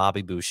 Call it the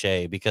Bobby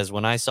Boucher, because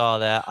when I saw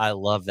that, I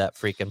love that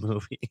freaking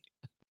movie.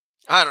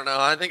 I don't know.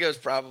 I think it was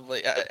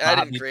probably I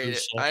didn't create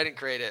it. I didn't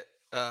create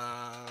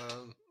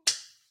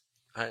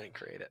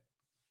it.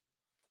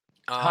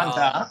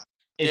 Hunter,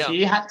 if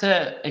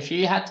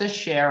you had to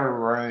share a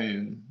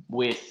room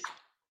with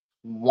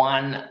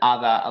one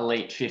other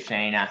Elite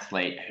 15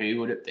 athlete, who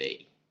would it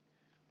be,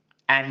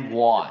 and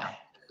why?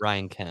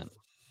 Ryan Kent.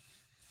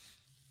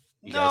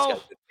 You guys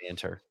got good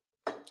banter.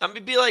 I'm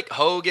gonna be like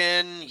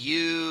Hogan,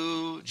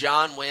 you,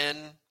 John Wynn.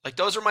 Like,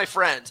 those are my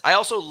friends. I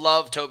also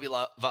love Toby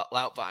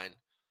Lautvine.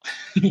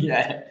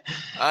 Yeah,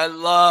 I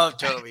love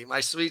Toby.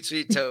 My sweet,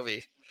 sweet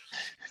Toby.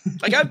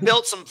 Like, I've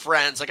built some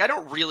friends. Like, I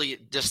don't really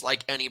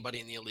dislike anybody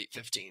in the Elite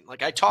 15.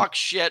 Like, I talk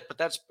shit, but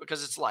that's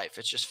because it's life.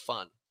 It's just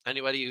fun.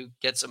 Anybody who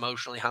gets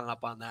emotionally hung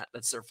up on that,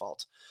 that's their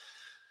fault.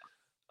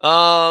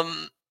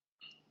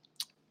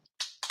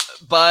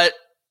 But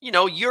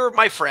you're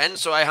my friend,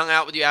 so I hung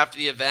out with you after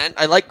the event.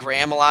 I like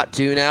Graham a lot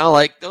too now.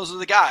 Like, those are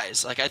the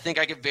guys. Like, I think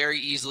I could very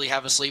easily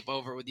have a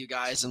sleepover with you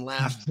guys and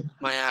laugh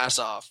my ass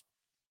off.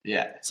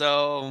 Yeah.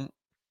 So,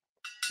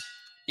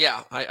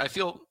 yeah, I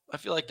feel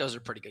like those are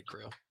pretty good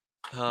crew.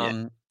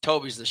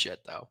 Toby's the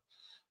shit though.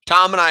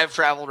 Tom and I have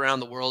traveled around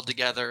the world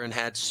together and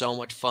had so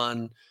much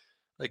fun.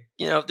 Like,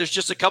 there's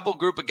just a couple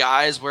group of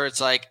guys where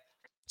it's like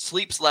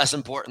sleep's less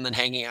important than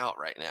hanging out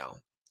right now.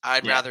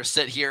 I'd rather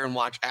sit here and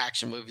watch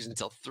action movies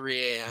until 3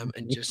 a.m.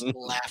 and just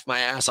laugh my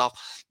ass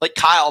off. Like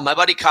Kyle, my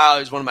buddy Kyle,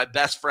 who's one of my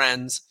best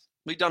friends.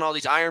 We've done all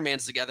these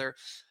Ironmans together.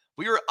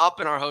 We were up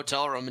in our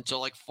hotel room until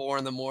like 4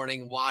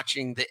 a.m.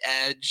 watching The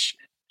Edge.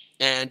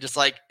 And just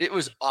like, it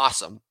was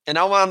awesome. And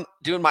now while I'm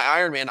doing my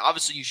Ironman,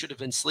 obviously you should have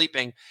been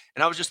sleeping.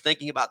 And I was just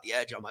thinking about The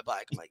Edge on my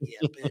bike. I'm like,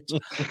 yeah, bitch,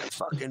 that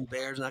fucking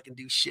bear's not going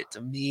to do shit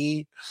to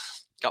me.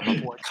 Got my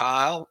boy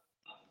Kyle.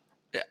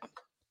 Yeah.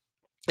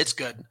 It's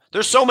good.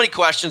 There's so many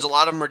questions. A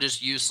lot of them are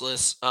just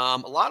useless. A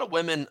lot of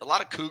women, a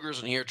lot of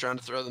cougars in here trying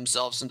to throw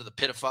themselves into the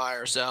pit of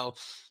fire. So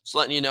just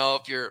letting you know,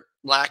 if you're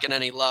lacking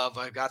any love,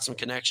 I've got some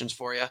connections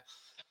for you.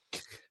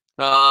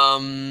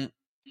 I'm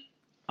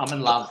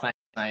in love, thanks,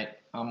 mate.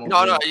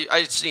 No,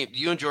 I see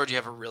you and Georgie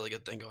have a really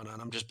good thing going on.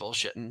 I'm just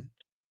bullshitting.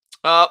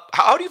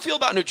 How do you feel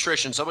about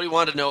nutrition? Somebody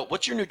wanted to know,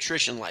 what's your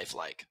nutrition life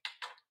like?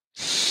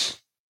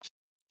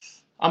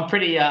 I'm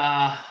pretty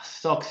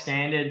stock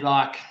standard,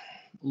 like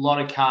a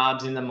lot of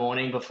carbs in the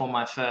morning before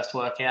my first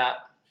workout.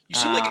 You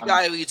seem like a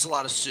guy who eats a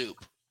lot of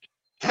soup.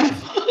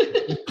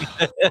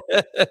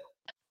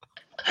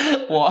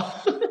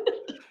 What?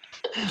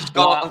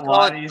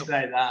 Why do you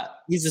say that?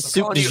 He's a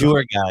soup du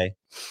jour guy.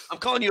 I'm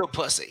calling you a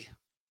pussy.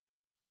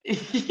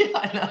 Yeah,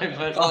 I know,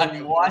 but like,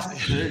 why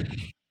soup?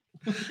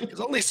 Because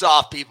only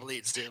soft people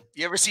eat soup.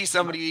 You ever see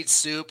somebody eat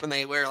soup and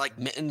they wear like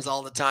mittens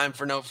all the time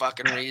for no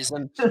fucking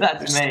reason?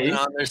 That's me.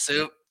 On their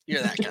soup.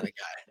 You're that kind of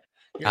guy.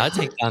 I'll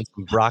take on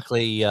some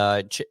broccoli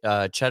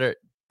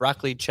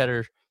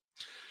cheddar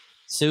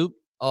soup.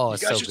 Oh,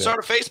 it's so good. You guys should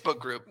start a Facebook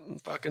group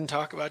and fucking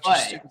talk about your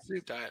stupid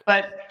soup diet.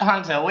 But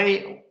Hunter,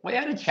 we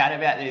had a chat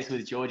about this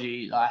with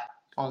Georgie like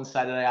on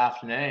Saturday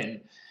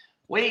afternoon.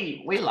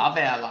 We love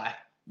our like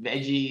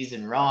veggies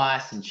and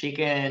rice and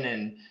chicken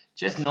and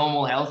just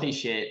normal healthy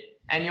shit.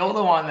 And you're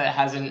the one that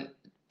hasn't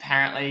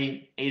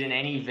apparently eaten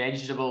any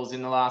vegetables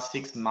in the last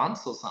 6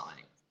 months or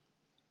something.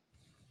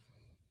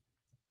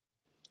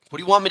 What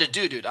do you want me to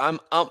do, dude? I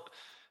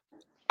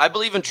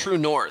believe in true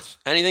north.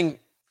 Anything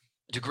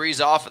degrees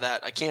off of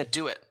that, I can't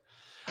do it.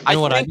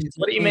 What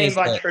do you mean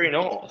by true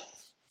north?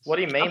 What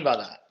do you mean by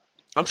that?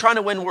 I'm trying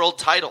to win world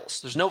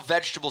titles. There's no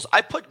vegetables.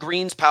 I put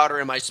greens powder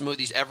in my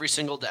smoothies every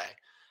single day.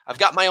 I've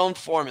got my own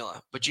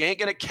formula, but you ain't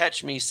going to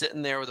catch me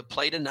sitting there with a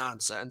plate of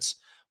nonsense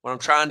when I'm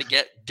trying to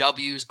get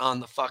W's on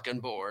the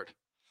fucking board.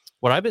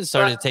 What I've been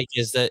starting to take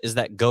is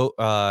that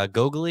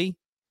Gogly,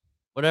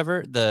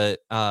 whatever,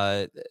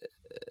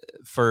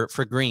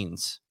 for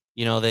greens.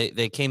 You know,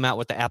 they came out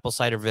with the apple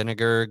cider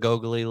vinegar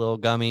Gogly little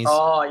gummies.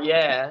 Oh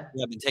yeah.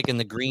 I've been taking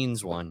the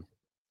greens one.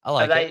 I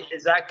like it.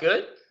 Is that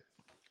good?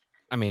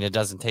 I mean, it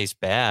doesn't taste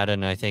bad,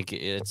 and I think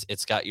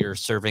it's got your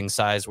serving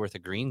size worth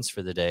of greens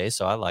for the day,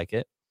 so I like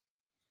it.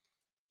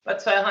 But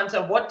so,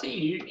 Hunter, what do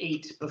you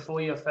eat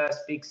before your first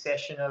big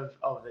session of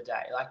the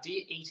day? Like, do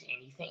you eat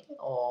anything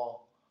or?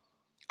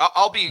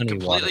 I'll be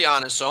completely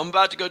honest. So I'm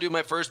about to go do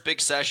my first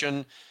big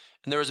session,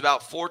 and there was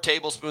about 4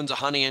 tablespoons of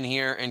honey in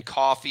here and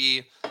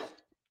coffee,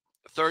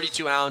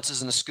 32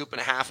 ounces and a scoop and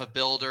a half of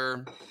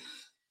Builder,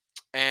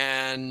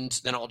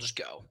 and then I'll just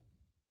go.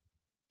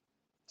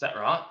 Is that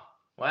right?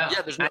 Wow.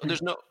 Yeah,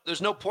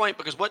 there's no point,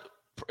 because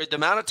the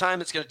amount of time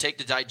it's going to take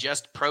to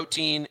digest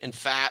protein and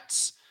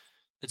fats,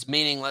 it's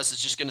meaningless.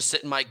 It's just going to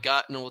sit in my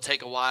gut, and it will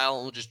take a while,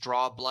 and we'll just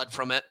draw blood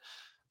from it.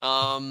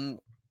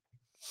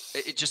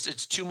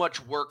 It's too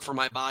much work for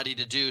my body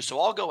to do. So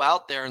I'll go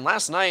out there. And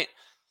last night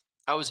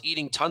I was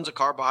eating tons of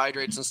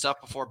carbohydrates and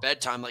stuff before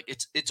bedtime. Like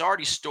it's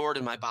already stored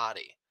in my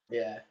body.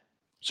 Yeah.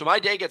 So my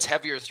day gets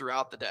heavier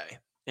throughout the day,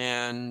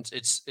 and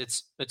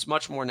it's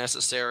much more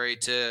necessary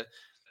to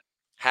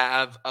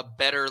have a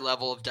better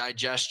level of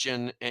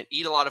digestion and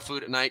eat a lot of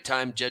food at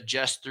nighttime,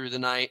 digest through the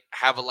night,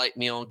 have a light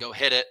meal and go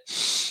hit it.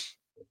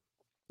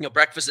 You know,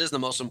 breakfast is the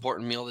most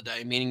important meal of the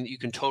day, meaning that you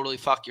can totally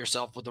fuck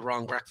yourself with the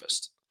wrong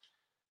breakfast.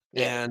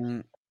 Yeah.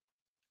 And,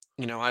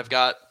 you know, I'm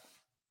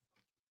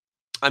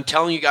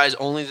telling you guys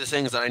only the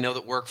things that I know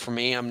that work for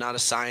me. I'm not a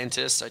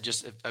scientist.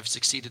 I've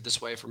succeeded this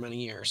way for many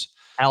years.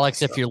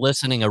 Alex, if you're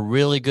listening, a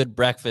really good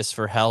breakfast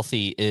for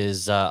healthy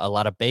is a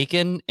lot of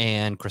bacon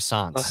and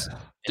croissants.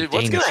 Dude,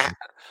 what's going to happen?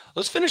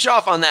 Let's finish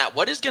off on that.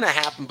 What is going to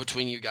happen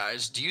between you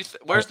guys?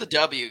 Where's the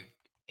W?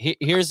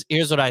 Here's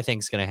what I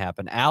think is going to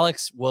happen.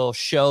 Alex will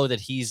show that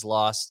he's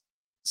lost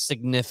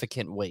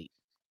significant weight.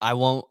 I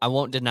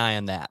won't deny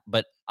him that,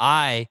 but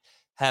I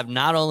have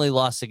not only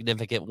lost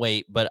significant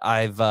weight, but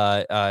I've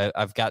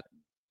got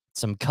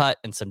some cut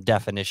and some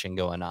definition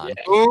going on. Yeah.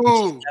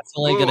 Ooh,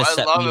 definitely going to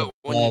set me it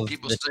when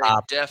people say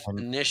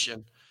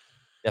definition.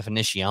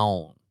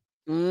 Definition.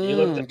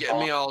 Get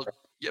me all.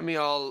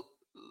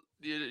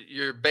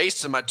 You're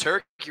basting my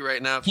turkey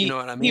right now, if you know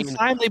what I mean. He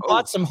finally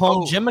bought some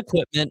home gym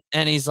equipment,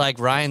 and he's like,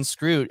 Ryan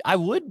screwed. I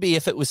would be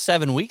if it was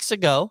 7 weeks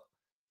ago.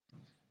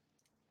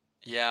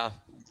 Yeah.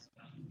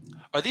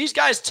 Are these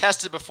guys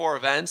tested before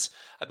events?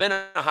 I've been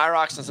on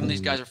HYROX, and some of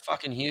these guys are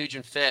fucking huge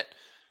and fit.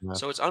 Yeah.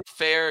 So it's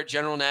unfair.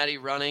 General natty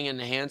running and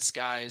enhanced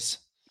guys.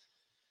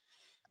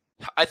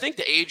 I think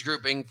the age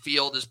grouping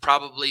field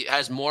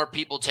has more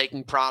people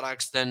taking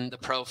products than the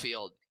pro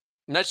field.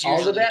 And that's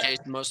usually the case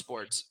in most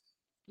sports.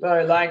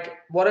 No, like,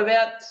 what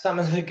about some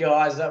of the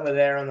guys that were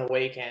there on the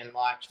weekend?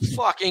 Like,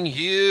 fucking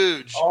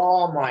huge.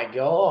 Oh my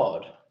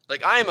God.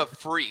 Like, I am a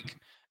freak,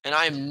 and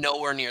I am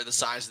nowhere near the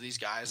size of these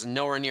guys and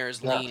nowhere near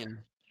as lean.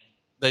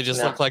 They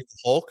just look like the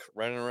Hulk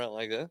running around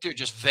like that. Dude,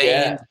 just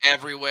veins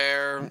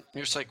everywhere.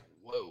 You're just like,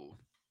 whoa.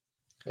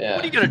 Yeah.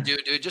 What are you going to do,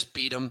 dude? Just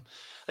beat them.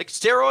 Like,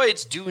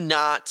 steroids do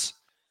not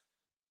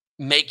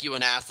make you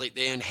an athlete.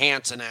 They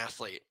enhance an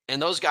athlete.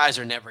 And those guys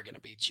are never going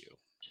to beat you.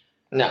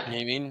 No. You know what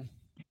I mean?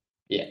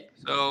 Yeah.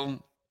 So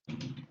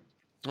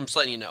I'm just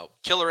letting you know.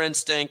 Killer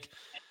instinct,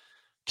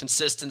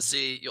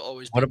 consistency, you'll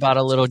always be. What about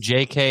a little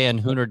JK and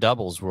Hunter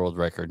doubles world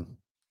record?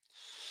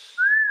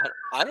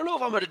 I don't know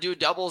if I'm going to do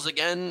doubles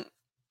again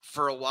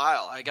for a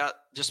while. I got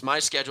just my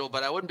schedule,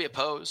 but I wouldn't be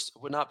opposed.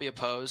 Would not be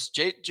opposed.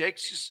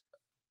 James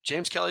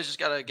Kelly's just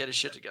got to get his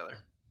shit together.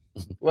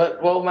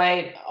 Well,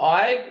 mate,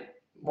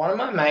 one of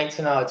my mates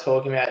and I were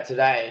talking about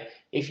today.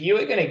 If you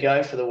were going to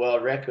go for the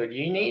world record,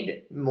 you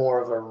need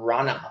more of a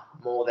runner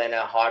more than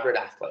a hybrid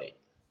athlete.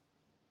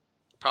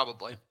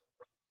 Probably.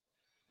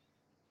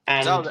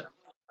 And I was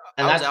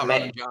that's out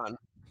running John.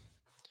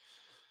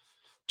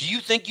 Do you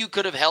think you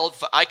could have held?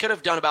 I could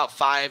have done about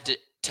 5 to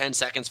 10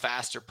 seconds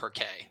faster per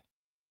K.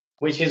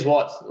 Which is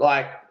what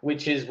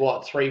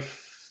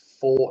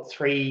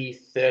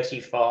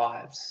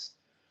 3:35s.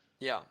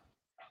 Yeah.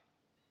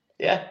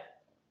 Yeah.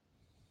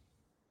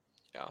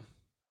 Yeah.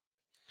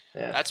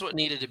 Yeah. That's what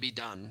needed to be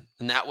done,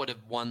 and that would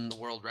have won the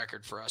world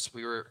record for us.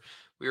 We were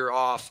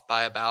off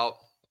by about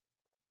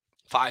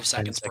 5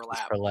 seconds per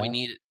lap.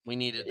 We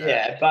needed that.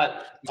 Yeah,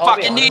 but we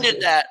fucking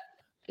needed that.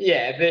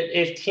 Yeah, but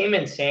if Tim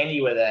and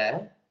Sandy were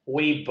there,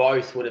 we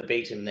both would have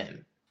beaten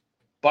them.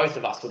 Both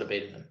of us would have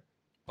beaten them.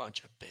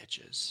 Bunch of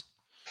bitches.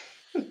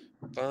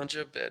 Bunch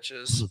of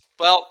bitches.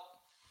 Well,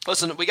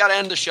 listen, we got to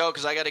end the show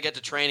because I got to get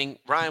to training.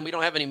 Ryan, we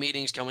don't have any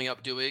meetings coming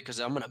up, do we? Because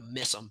I'm going to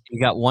miss them.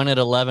 You got one at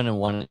 11 and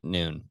one at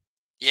noon.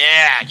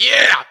 Yeah.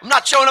 I'm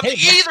not showing up to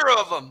either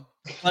of them.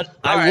 But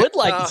I would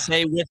like to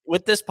say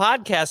with this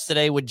podcast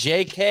today with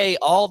JK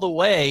all the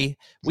way,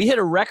 we hit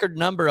a record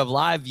number of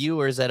live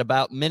viewers at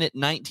about minute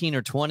 19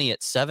 or 20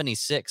 at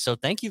 76. So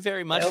thank you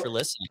very much for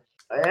listening.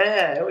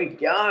 Yeah, here we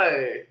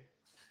go.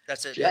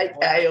 That's it.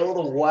 JK all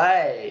the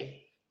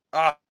way.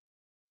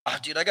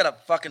 Dude, I got a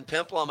fucking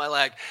pimple on my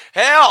leg.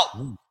 Help!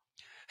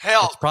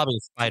 It's probably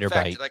a spider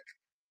bite.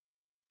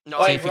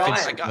 Wait,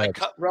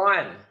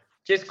 Ryan,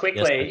 just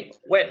quickly,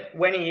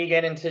 when are you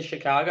getting to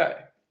Chicago?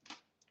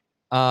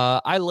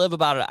 I live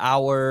about an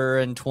hour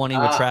and 20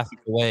 with traffic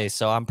away,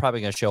 so I'm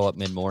probably going to show up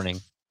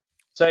mid-morning.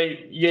 So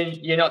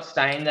you're not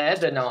staying there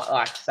the night,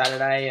 like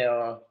Saturday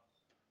or?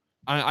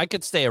 I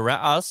could stay around.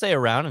 I'll stay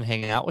around and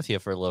hang out with you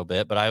for a little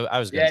bit, but I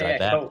was going to drive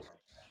back. Cool.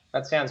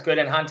 That sounds good.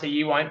 And Hunter,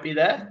 you won't be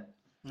there?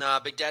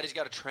 Nah, Big Daddy's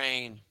got to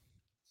train.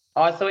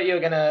 I thought you were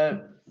going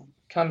to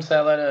come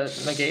sell it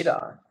at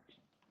Megiddo.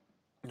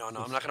 No, I'm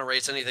not going to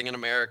race anything in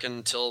America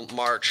until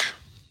March.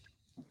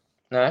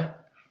 No?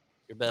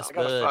 Your best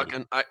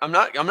I'm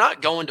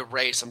not going to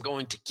race. I'm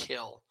going to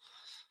kill.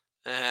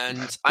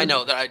 And I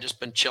know that I've just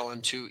been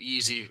chilling too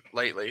easy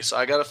lately. So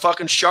I got to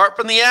fucking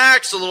sharpen the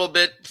axe a little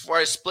bit before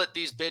I split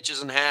these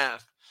bitches in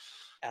half.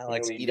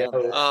 Alex,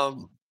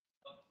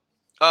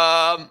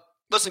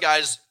 listen,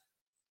 guys,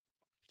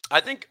 I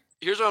think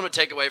here's what I'm going to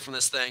take away from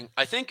this thing.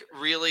 I think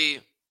really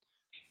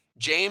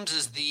James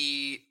is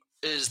the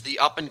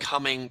up and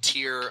coming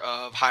tier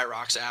of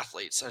HYROX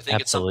athletes. I think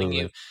it's something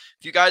if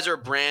you guys are a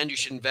brand, you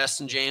should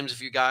invest in James.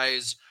 If you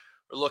guys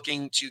are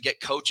looking to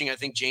get coaching, I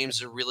think James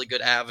is a really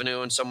good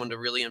avenue and someone to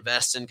really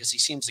invest in because he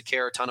seems to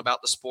care a ton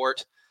about the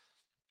sport.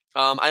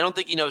 I don't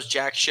think he knows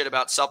jack shit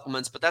about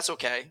supplements, but that's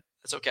okay.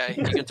 That's okay.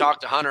 You can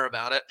talk to Hunter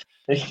about it.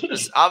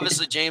 Because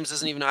obviously James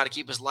doesn't even know how to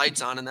keep his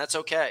lights on, and that's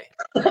okay.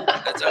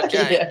 That's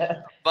okay.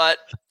 Yeah. But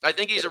I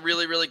think he's a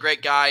really, really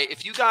great guy.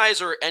 If you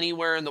guys are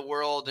anywhere in the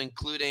world,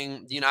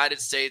 including the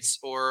United States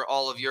or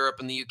all of Europe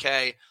and the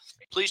UK,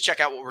 please check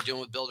out what we're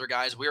doing with Builder,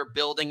 guys. We are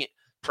building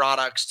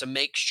products to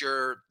make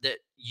sure that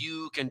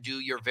you can do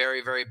your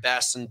very, very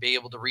best and be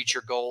able to reach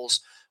your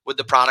goals with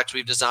the products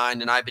we've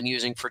designed and I've been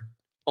using for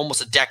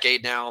almost a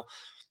decade now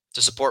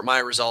to support my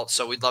results.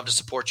 So we'd love to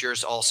support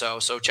yours also.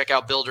 So check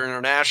out Builder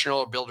International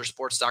or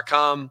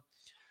buildersports.com.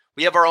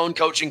 We have our own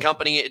coaching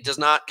company. It does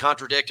not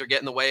contradict or get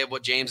in the way of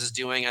what James is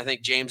doing. I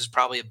think James is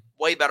probably a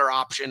way better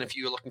option if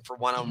you're looking for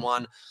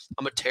one-on-one.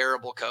 I'm a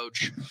terrible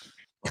coach,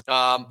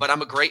 but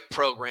I'm a great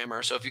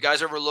programmer. So if you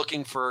guys are ever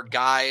looking for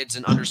guides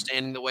and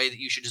understanding the way that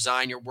you should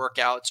design your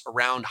workouts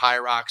around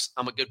HYROX,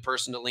 I'm a good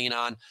person to lean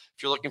on.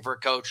 If you're looking for a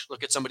coach,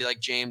 look at somebody like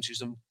James,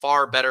 who's a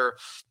far better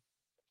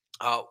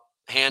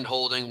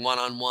hand-holding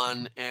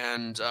one-on-one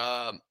and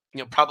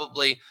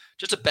probably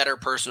just a better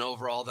person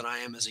overall than I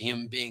am as a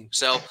human being.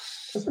 So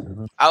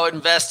I would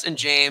invest in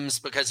James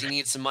because he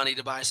needs some money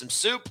to buy some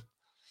soup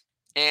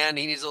and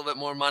he needs a little bit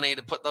more money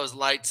to put those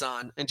lights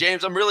on. And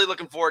James, I'm really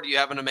looking forward to you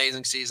having an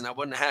amazing season. I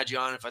wouldn't have had you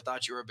on if I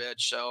thought you were a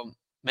bitch. So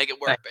make it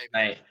work, Thanks,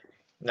 baby. mate.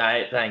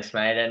 No, thanks,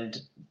 mate,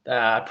 and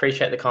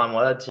appreciate the kind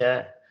words.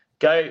 Yeah,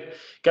 go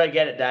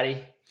get it,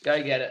 Daddy.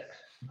 Go get it.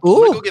 I'm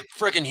gonna go get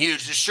freaking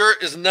huge. The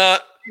shirt is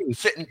not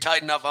fitting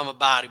tight enough on my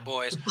body,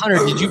 boys.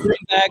 Hunter, did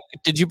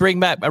you bring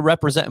back a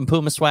representing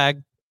Puma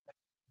swag?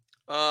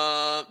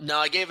 No,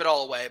 I gave it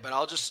all away, but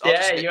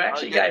you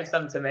actually gave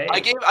some to me. I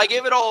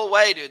gave it all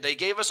away, dude. They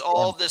gave us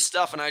all this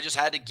stuff, and I just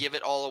had to give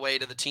it all away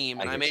to the team.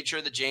 And I made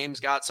sure that James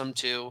got some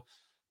too.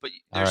 But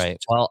all right,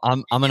 well,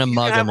 I'm gonna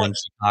mug him in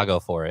Chicago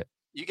for it.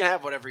 You can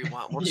have whatever you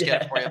want. We'll just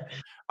get it for you.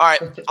 All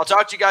right, I'll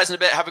talk to you guys in a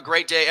bit. Have a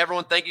great day,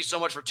 everyone. Thank you so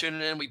much for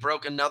tuning in. We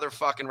broke another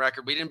fucking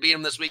record. We didn't beat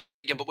him this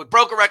weekend, but we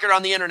broke a record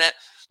on the internet.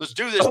 Let's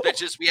do this,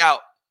 bitches. We out.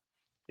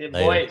 Good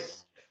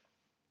boys.